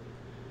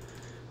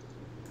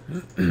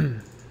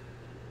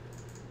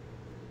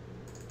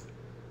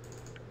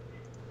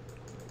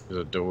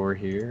 There's a door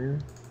here.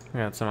 We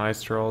got some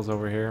ice trolls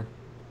over here.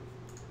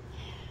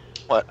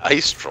 What?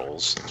 Ice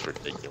trolls? It's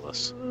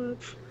ridiculous.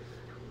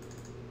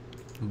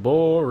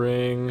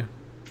 Boring.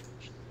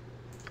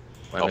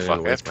 Why Oh did I fuck, I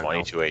have waste my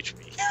health? 22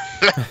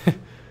 HP.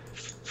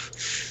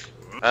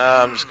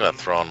 I'm just gonna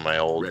throw on my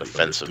old Ready,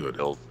 defensive understood.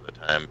 build for the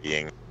time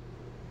being.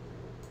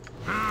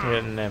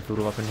 We're getting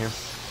Voodoo up in here.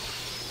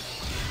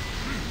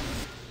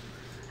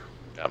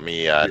 Got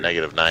me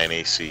 -9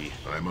 AC.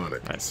 I'm on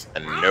it. Nice.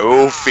 And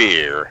no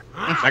fear.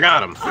 I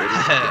got him.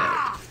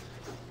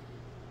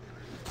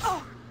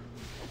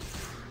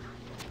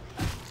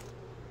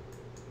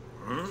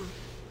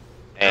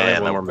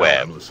 And one a more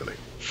web. I'm listening.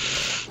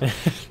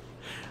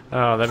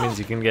 Oh, that means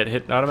you can get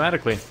hit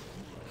automatically.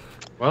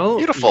 Well,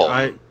 Beautiful.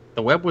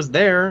 The web was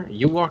there.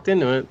 You walked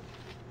into it.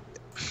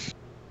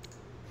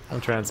 I'm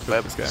trying to spook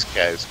Web this guy. this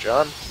guy's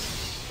John.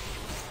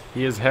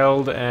 He is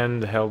held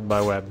and held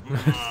by web.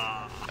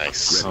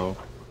 Nice. Oh.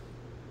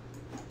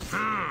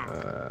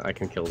 I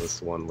can kill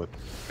this one with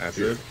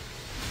acid.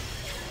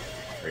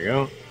 There you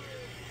go.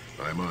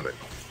 I'm on it.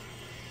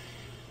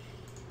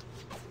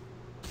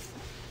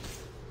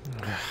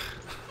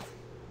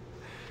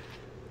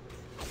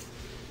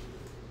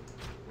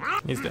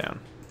 He's down.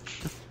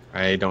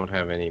 I don't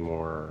have any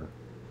more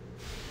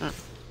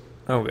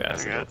Oh god.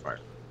 acid or fire.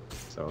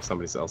 So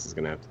somebody else is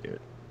gonna have to do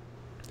it.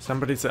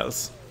 Somebody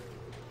else.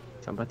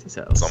 Somebody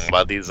else.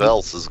 Somebody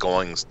else is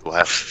going to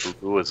have to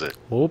do it.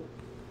 Whoop.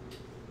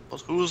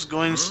 But who's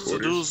going to do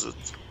Orders. it?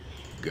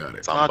 Got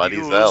it. Somebody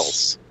yours.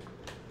 else.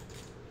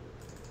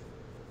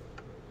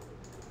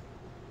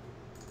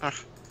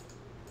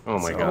 Oh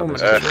my So god. many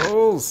there's-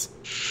 trolls.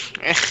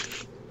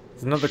 There's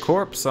another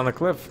corpse on a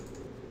cliff.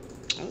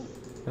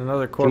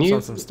 Another corpse you-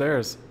 on some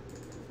stairs.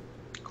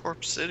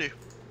 Corpse City.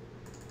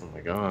 Oh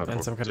my god.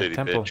 And some kind City, of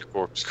temple. bitch,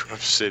 corpse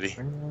city. Is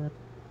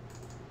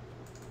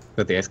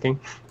that the Ice King?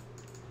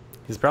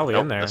 He's probably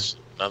Nope, in there. that's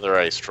another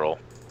ice troll.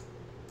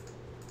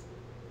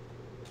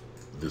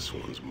 This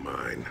one's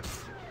mine.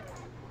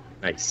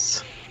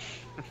 Nice.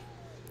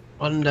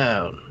 One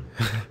down.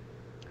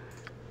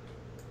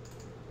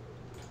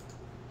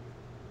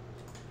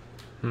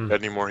 Got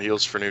any more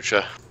heals for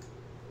Nucha?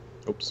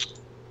 Oops.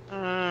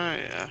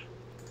 Yeah.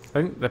 I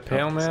think the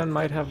pale man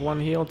might have one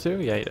heal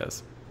too. Yeah, he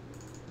does.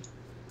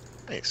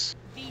 Nice.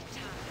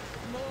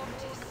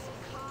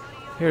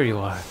 Here you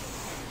are.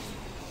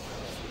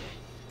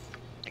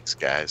 Thanks,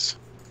 guys.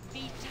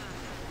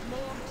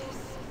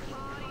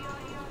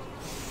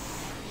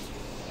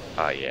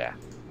 Oh yeah.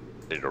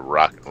 Ready to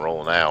rock and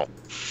roll now.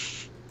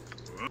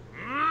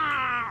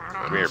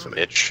 Come here,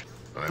 bitch.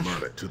 I'm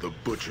on it. To the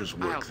butcher's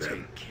work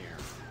then.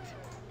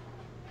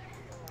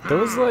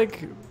 Those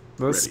like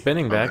those Ready.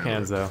 spinning I'll handle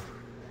backhands it. though.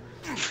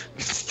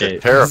 They're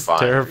It's terrifying.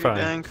 Terrifying.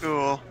 Dang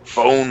cool.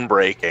 Bone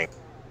breaking.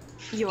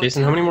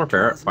 Jason, how many more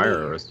fire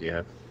arrows do you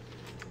have?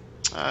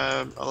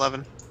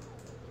 11.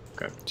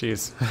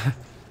 Jeez.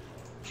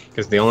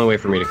 Because the only way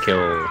for me to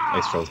kill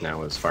ice trolls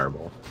now is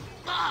fireball.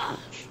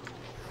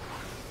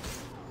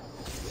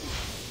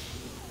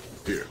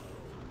 Here.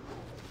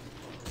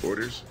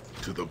 Orders.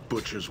 To the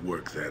butcher's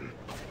work then.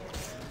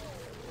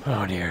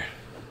 Oh dear.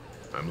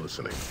 I'm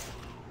listening.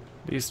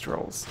 These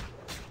trolls.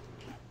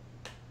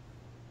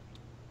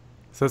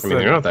 So it's I mean,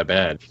 they're the not that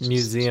bad. It's just-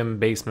 museum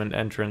basement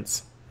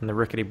entrance and the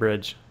rickety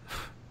bridge.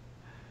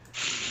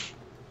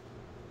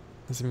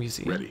 There's a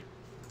museum. Ready.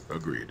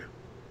 Agreed.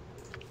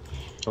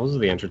 Those are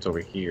the entrance over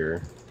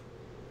here.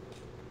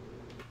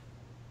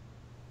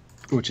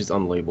 Which is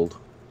unlabeled.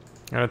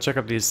 I'm gonna check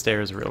up these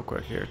stairs real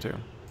quick here too.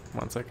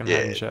 Once I can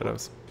hide in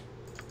shadows.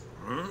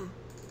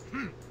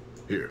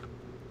 Here.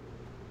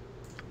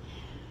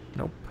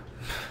 Nope.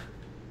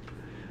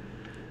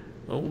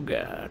 Oh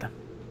god.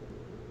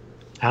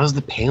 How's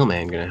the Pale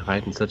Man gonna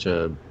hide in such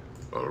a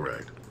All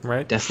right.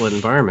 Right? desolate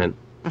environment?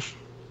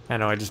 I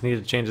know, I just need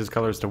to change his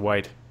colors to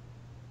white.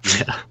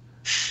 Yeah.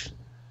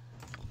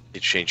 You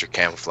change your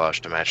camouflage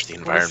to match the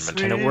environment.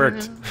 And it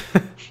worked.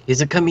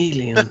 He's a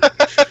chameleon.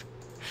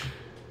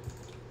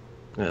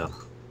 Ugh.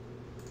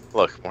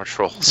 Look, more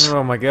trolls.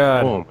 Oh my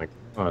god. Oh my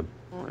god.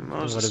 Holy What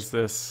Moses. is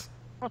this?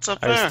 What's up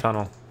Ice there?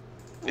 tunnel.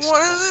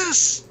 What is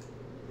this?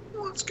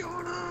 What's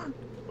going on?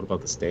 What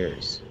about the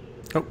stairs?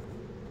 Oh.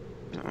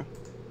 No.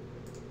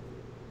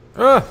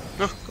 Ah!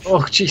 Oh,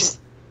 jeez.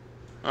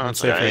 Oh, it's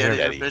safe like here.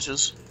 Yeti, Yeti.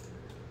 bitches.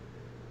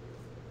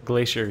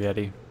 Glacier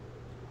Yeti.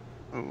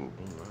 Ooh.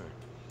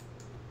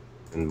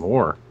 And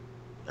more.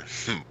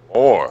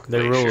 More.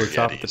 They roll glacier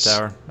atop the yetis.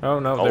 tower. Oh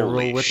no, they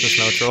Holy roll with the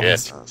snow shit.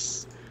 trolls.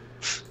 Us.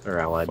 They're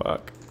allied.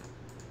 Fuck.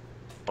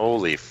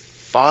 Holy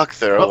fuck,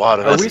 there are a lot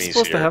of Are we enemies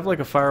supposed here. to have like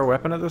a fire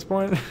weapon at this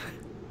point?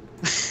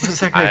 Where's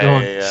that guy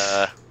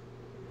going?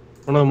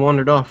 One of them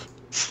wandered off.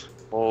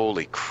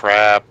 Holy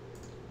crap.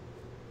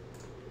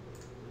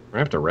 We're gonna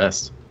have to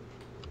rest.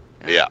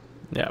 Yeah.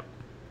 Yeah,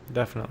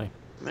 definitely.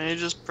 May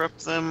just prep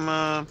them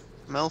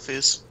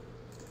Melfies.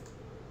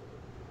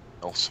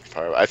 Also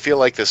fire. I feel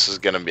like this is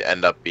gonna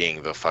end up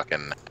being the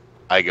fucking.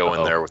 I go in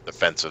Uh-oh. there with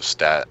defensive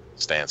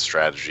stance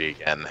strategy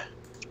again,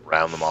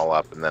 round them all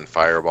up, and then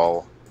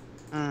fireball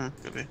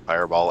Could be.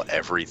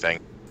 everything.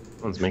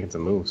 One's making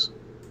some moves.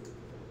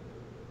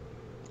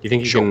 You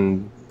think you Sure.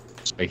 can?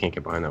 Oh, you can't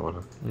get behind that one,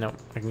 huh? No,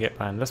 I can get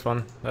behind this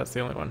one. That's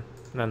the only one.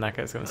 And then that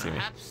guy's gonna see me.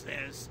 Perhaps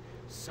there's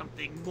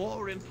something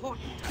more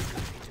important I could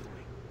be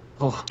doing.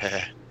 Oh.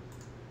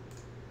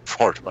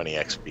 420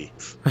 XP.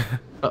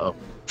 Uh-oh.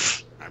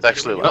 It's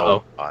actually a Uh-oh.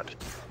 low mod.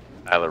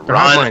 Tyler, They're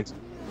run! hardlines.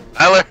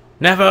 Tyler!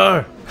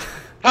 Never!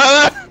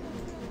 Tyler!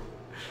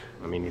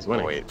 I mean, he's Oh,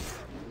 winning. wait.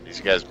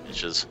 These guys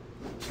bitches.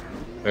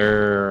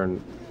 They're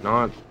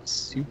not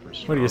super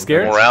strong. What are you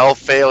scared? Morale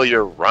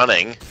failure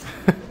running.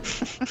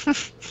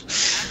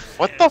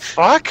 What the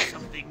fuck?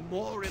 Something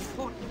more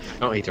important.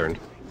 Oh, he turned.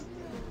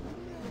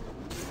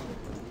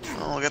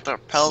 Oh, we'll get their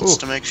pelts Ooh.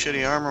 to make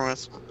shitty armor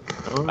with.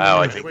 Oh, Wow,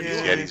 I think these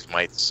Yay. Yetis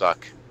might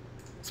suck.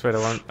 Let's wait, I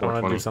want to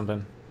 420. do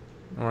something.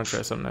 I want to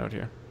try something out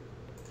here.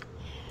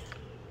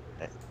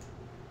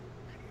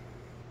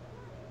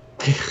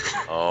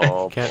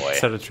 Oh Can't boy.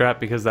 set a trap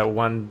because that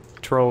one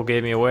troll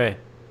gave me away.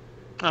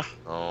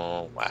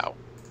 Oh wow.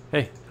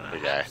 Hey,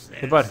 Good guy.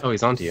 hey, bud. Oh,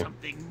 he's onto you.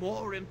 Something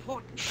more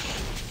important.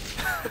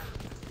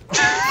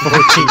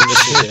 14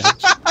 missile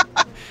damage.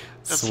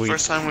 That's the Sweet.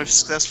 first time we've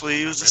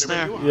successfully used a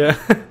snare. Yeah.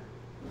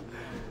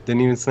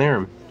 Didn't even snare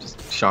him.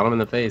 Just shot him in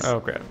the face. Oh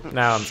crap.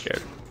 Now I'm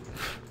scared.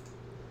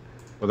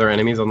 Were there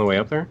enemies on the way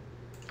up there?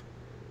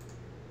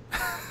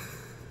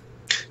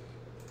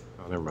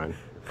 Oh, never mind.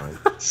 You're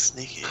fine.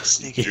 Sneaky,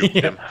 sneaky.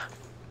 Juked him.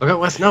 Look out,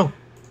 Wes, no!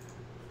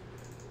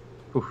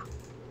 Oof.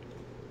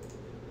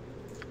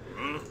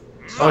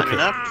 Fucking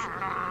up.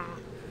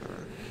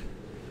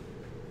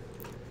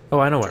 Oh,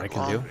 I know what I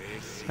can do.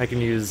 I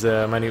can use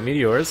minute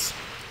meteors.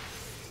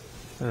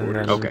 And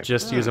then Okay.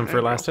 just use them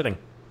for last hitting.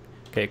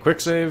 Okay,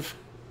 quick save.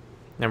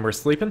 And we're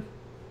sleeping?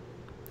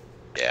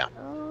 Yeah.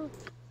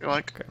 You're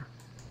like, Okay.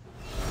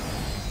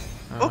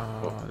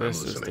 Oh, this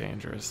is listening.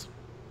 dangerous.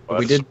 What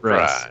We a did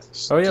rest.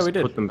 surprise. Oh yeah, Just we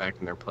did. put them back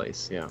in their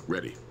place, yeah.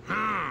 Ready.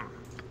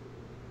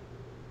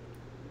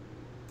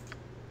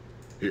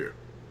 Here.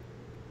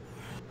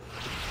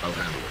 I'll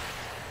handle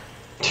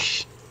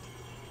it.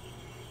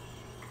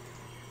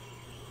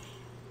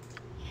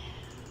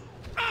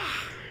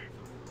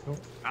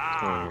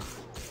 Oh.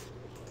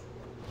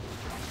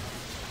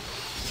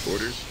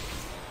 Orders.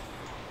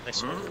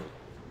 Nice one.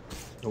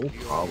 No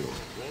problem.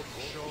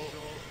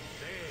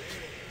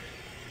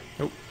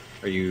 Nope.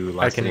 Are you I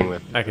last hitting can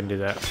with... I can do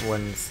that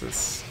once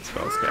this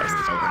spell's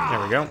cast.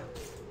 There we go.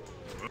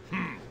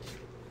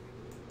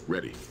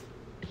 Ready.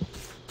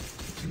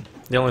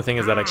 The only thing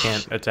is that I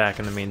can't attack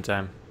in the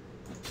meantime.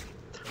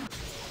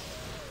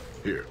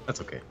 Here.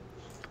 That's okay.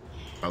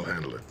 I'll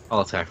handle it.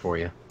 I'll attack for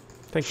you.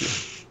 Thank you.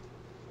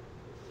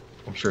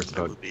 I'm sure it's that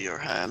about... would be your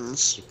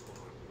hands.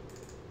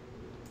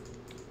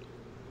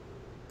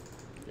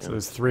 So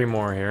there's 3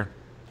 more here.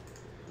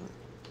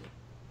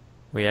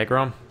 We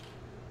aggro 'em?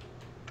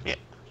 Yeah.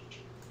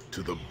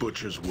 To the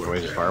butcher's Do I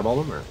work. just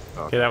fireball them, or...?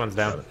 Oh, Okay, that one's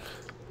down.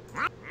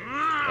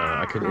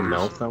 I couldn't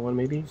melt that one,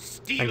 maybe?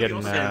 I'm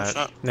getting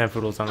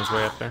Nevoodle's on his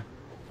way up there.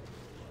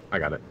 I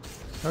got it.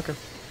 Okay.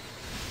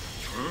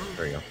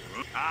 There you go.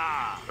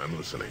 I'm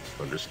listening.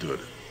 Understood.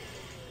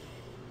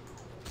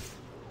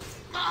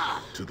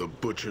 To the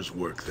butcher's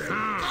work then.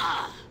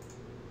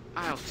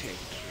 I'll take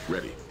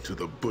Ready. To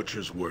the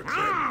butcher's work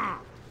then.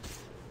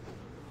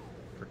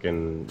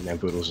 Frickin'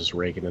 Nampoodle's just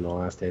raking in the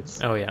last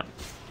hits. Oh yeah.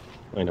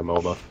 Playing a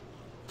MOBA.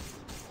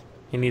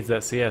 He needs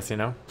that CS, you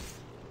know?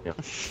 Yeah.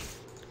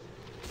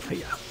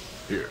 Yeah.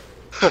 Here.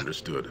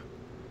 Understood.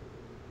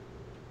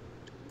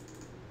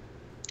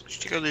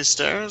 Should you go these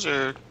stairs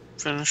or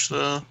finish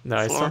the The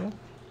ice floor? tunnel?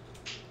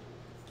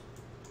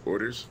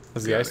 Orders.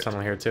 There's the Got ice it.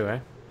 tunnel here too, eh?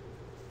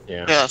 Yeah.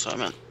 Yeah, that's what I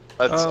meant.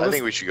 I let's-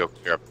 think we should go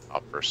clear up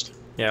top first.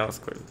 Yeah, let's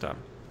clear the top.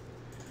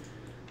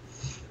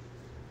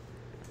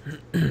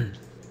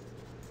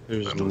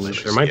 There's I'm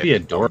listening. there might be a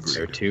Yeah, door agreed.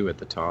 there, too, at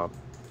the top.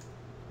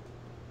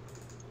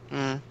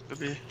 Could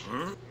be.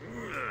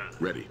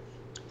 Ready.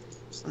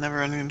 It's a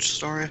never-ending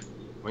story. Why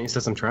don't you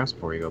set some traps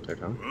before you go up there,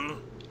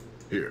 Tom?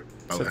 Here.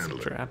 I'll Set some handle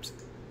it. traps.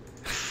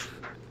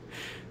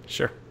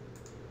 Sure.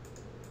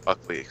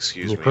 Buckley,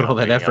 excuse You me. put all I'm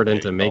that picking effort up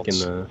into any making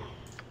bolts. the...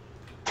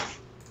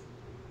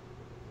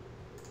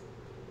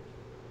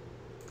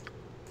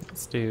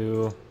 Let's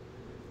do...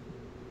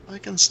 I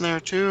can snare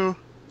too.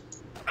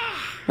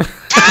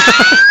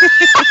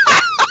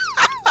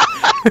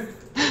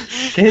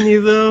 Can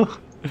you, though?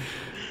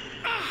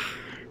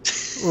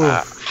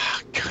 God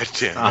damn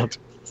Stop. it.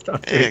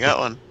 Stop Hey, I doing got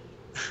one.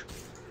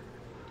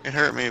 It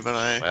hurt me, but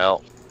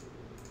Well,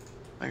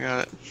 I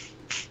got it.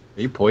 that.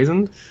 Are you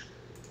poisoned?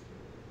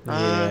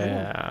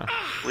 Yeah.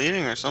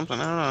 Bleeding or something.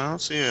 I don't know. I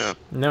don't see a.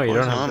 No, you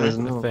don't have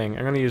Poison the on it. thing.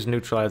 I'm gonna use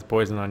neutralize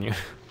poison on you.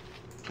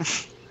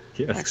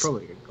 Yeah, that's Thanks.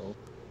 probably a good call.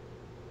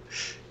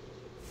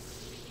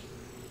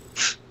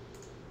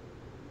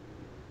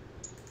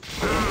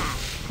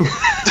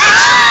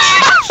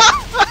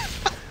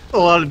 A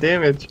lot of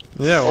damage.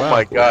 Yeah, oh wow.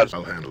 my god.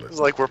 I'll handle It's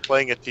it. like we're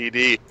playing a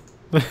TD.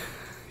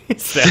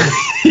 He's down.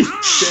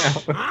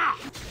 Yeah.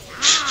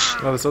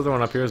 Oh, this other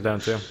one up here is down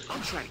too. I'll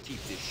try to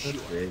keep this short.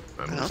 Great.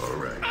 I'm all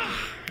right.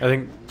 I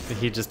think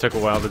he just took a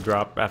while to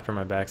drop after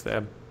my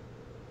backstab.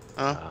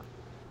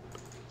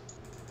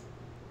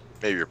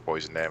 Maybe your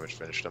poison damage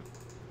finished him.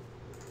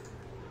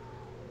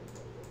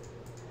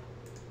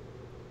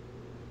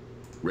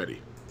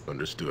 Ready.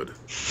 Understood.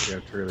 You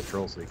have to trigger the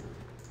troll seeker.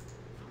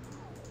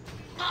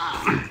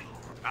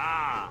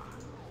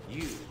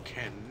 You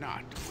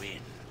cannot win.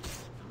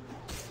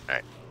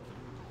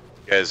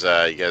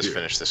 You guys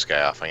finish this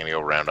guy off. I'm gonna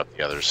go round up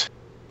the others.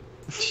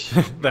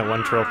 That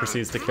one troll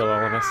proceeds to kill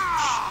all of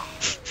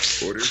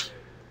us. Orders.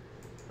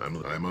 I'm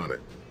on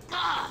it.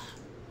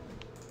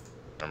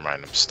 Never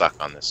mind, I'm stuck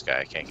on this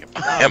guy. I can't get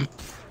by him.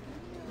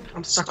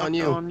 I'm stuck on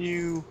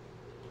you.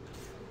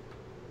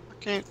 I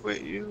can't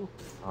quit you.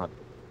 God.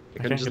 You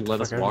I couldn't can't just get the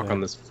let us fuck out of walk there.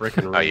 on this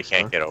frickin' roof. Oh, you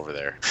can't huh? get over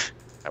there.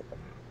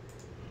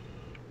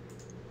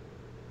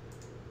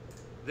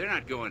 They're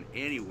not going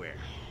anywhere.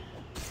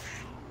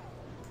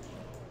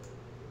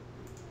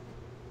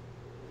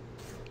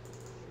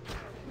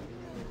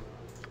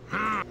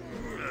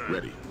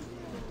 Ready.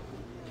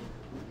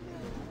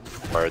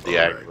 Acquired the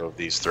All right. aggro of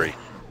these three.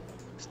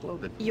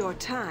 Exploded. Your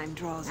time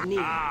draws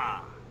near.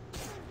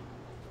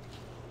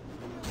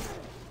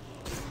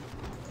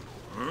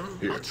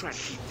 Here. I'll try to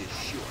keep this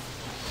short.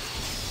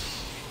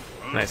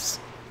 Nice.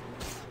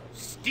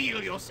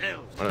 Steel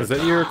yourselves. Is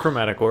that your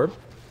chromatic orb?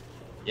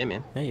 Yeah,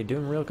 man. Yeah, you're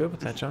doing real good with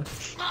that, John.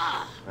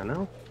 I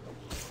know.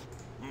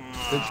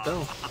 Good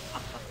spell.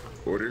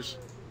 Orders.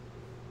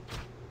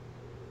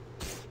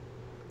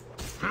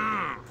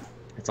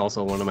 It's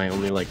also one of my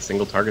only like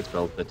single target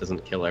spells that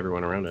doesn't kill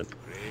everyone around it.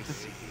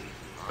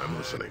 I'm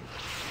listening.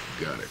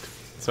 Got it.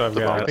 So I've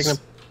I'm got picking up.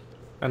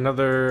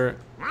 another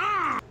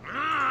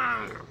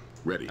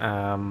Ready.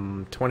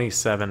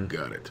 27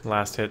 Got it.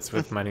 last hits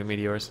with my new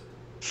meteors.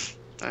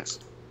 Nice.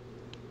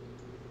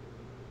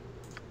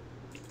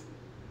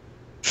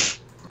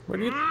 What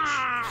are you?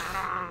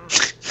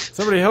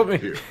 Somebody help me!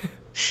 Here.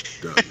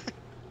 Done.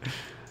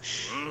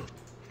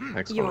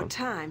 Next Your one.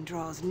 time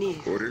draws near.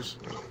 Orders.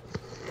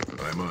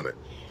 I'm on it.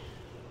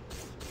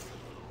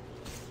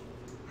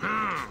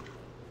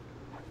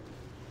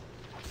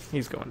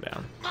 He's going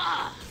down.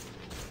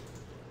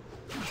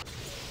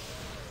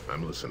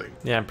 I'm listening.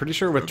 Yeah, I'm pretty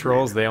sure with Agreed.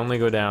 trolls they only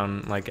go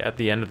down like at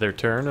the end of their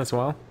turn as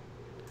well.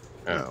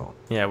 Oh.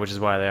 Yeah, which is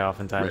why they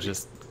oftentimes Ready.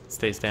 just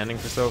stay standing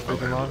for so I'll freaking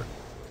handle long. it.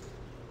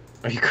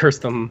 Oh, you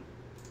cursed them.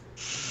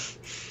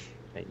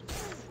 Hey.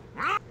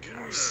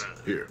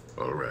 Here.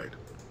 All right.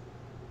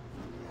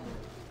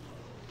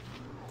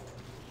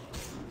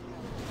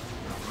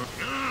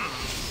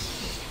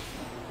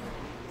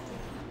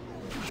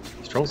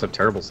 These trolls have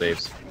terrible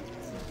saves.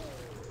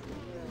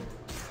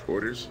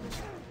 Orders.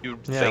 You'd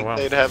Yeah, think wow.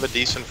 they'd have a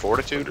decent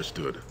fortitude?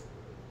 Understood.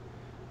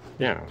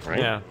 Yeah, right?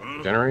 Yeah.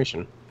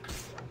 Generation.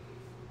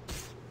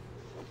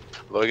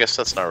 Although I guess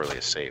that's not really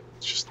a save.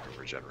 It's just a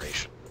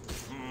regeneration.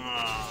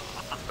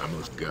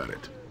 Almost got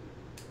it.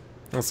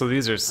 Also,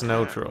 these are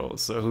snow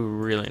trolls, so who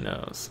really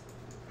knows?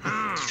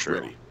 It's true.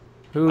 Ready.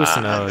 Who I've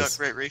got knows?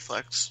 great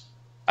reflex.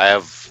 I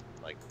have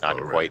like not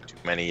All right. quite too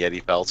many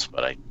Yeti pelts,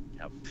 but I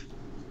have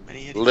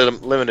Many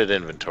limited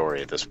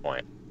inventory at this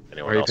point.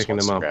 Anyone Why are you else picking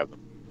wants them to up? grab them?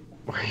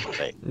 Why are you-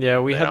 Hey, Yeah,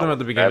 we They had them all at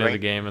the beginning of the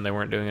grabbing? game and they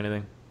weren't doing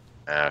anything.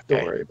 Don't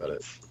okay. worry about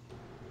it.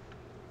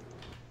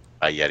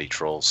 Yeti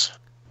trolls.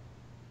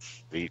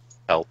 Wheat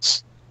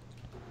pelts.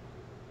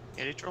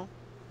 Yeti troll.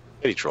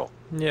 Yeti troll.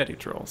 Yeti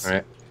trolls.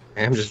 Alright.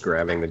 I'm just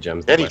grabbing the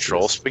gems. that Yeti left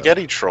troll. us.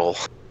 Spaghetti troll.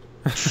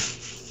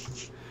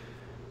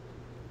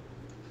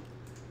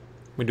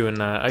 We doing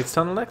Ice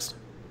Tunnel next?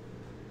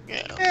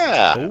 Yeah.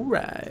 Yeah.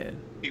 Alright.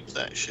 Keep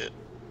that shit.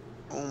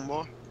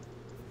 Homeboy.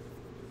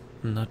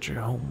 Not your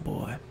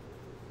homeboy.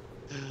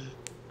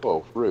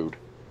 Whoa, rude.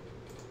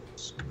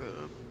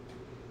 Scrub.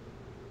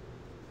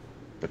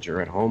 But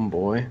you're at home,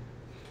 boy.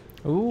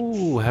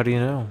 Ooh, how do you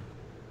know?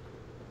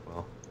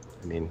 Well,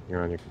 I mean,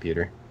 you're on your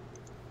computer.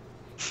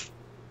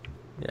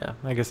 Yeah,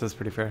 I guess that's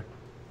pretty fair.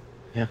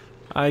 Yeah.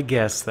 I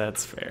guess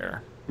that's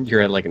fair.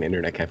 You're at like an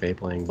internet cafe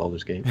playing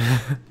Baldur's Gate.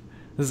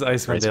 This is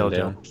Icewind Dale,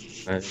 John.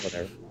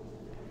 Whatever.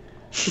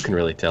 Who can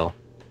really tell?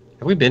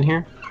 Have we been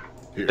here?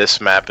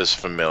 This map is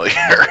familiar.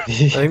 I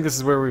think this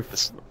is where we've...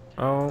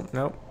 Oh,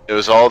 no. It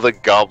was all the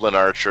goblin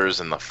archers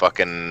and the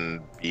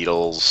fucking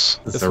beetles.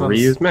 This is This a one's-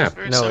 reused map.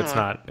 Very No, similar. it's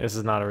not. This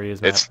is not a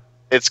reused map.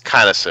 It's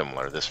kind of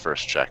similar. This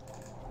first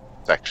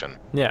section.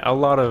 Yeah, a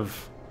lot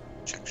of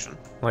Section.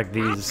 like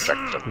these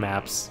Section.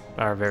 maps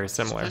are very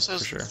similar, This for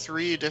has sure.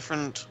 3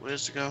 different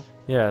ways to go.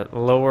 Yeah,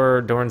 Lower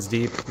Dorn's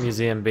Deep,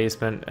 Museum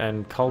Basement,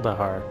 and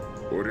Kuldahar.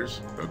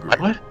 Orders. Agreed.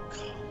 What?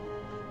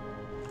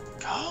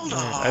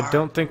 Kaldahar. I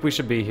don't think we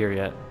should be here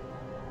yet.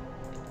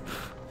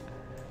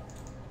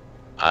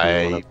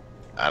 I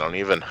don't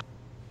even. Do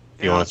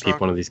you want let's to keep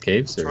rock- one of these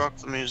caves? Let's Or? rock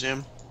the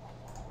museum.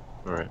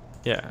 Alright.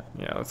 Yeah,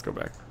 let's go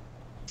back.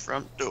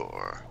 Front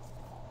door.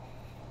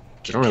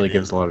 It don't really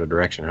give us a lot of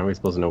direction. How are we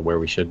supposed to know where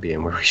we should be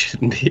and where we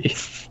shouldn't be?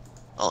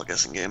 All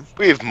guessing game.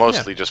 We've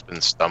mostly just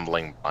been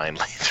stumbling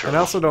blindly through. And I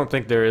also don't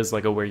think there is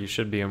like a where you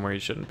should be and where you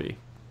shouldn't be.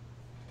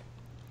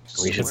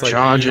 We should It's like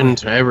charge you-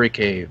 into every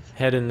cave.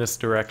 Head in this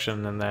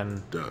direction and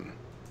then, Done.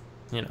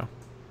 you know,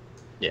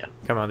 Yeah.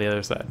 come on the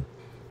other side.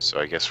 So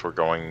I guess we're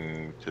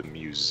going to the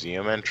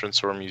museum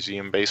entrance or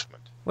museum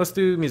basement. Let's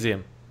do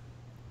museum.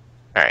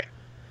 All right.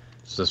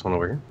 Is this one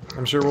over here?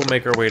 I'm sure we'll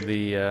make our way to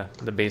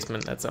the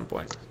basement at some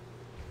point.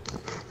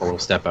 Or we'll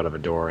step out of a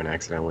door and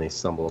accidentally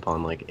stumble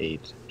upon like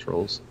 8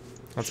 trolls.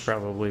 That's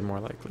probably more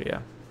likely, yeah.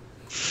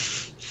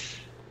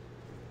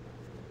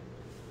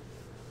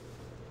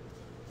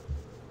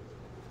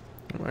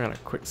 We're gonna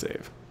quick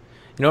save.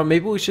 You know what?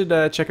 Maybe we should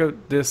check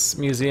out this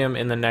museum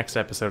in the next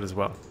episode as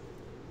well.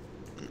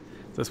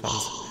 This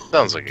one's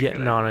Sounds like a getting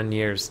good on in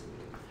years.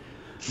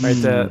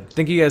 Alright,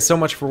 thank you guys so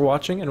much for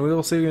watching, and we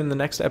will see you in the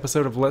next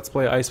episode of Let's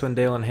Play Icewind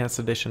Dale Enhanced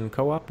Edition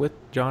Co-op with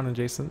John and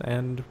Jason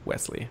and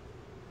Wesley.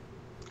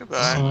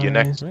 Goodbye. See you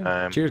next Alright,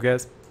 time. cheers,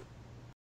 guys.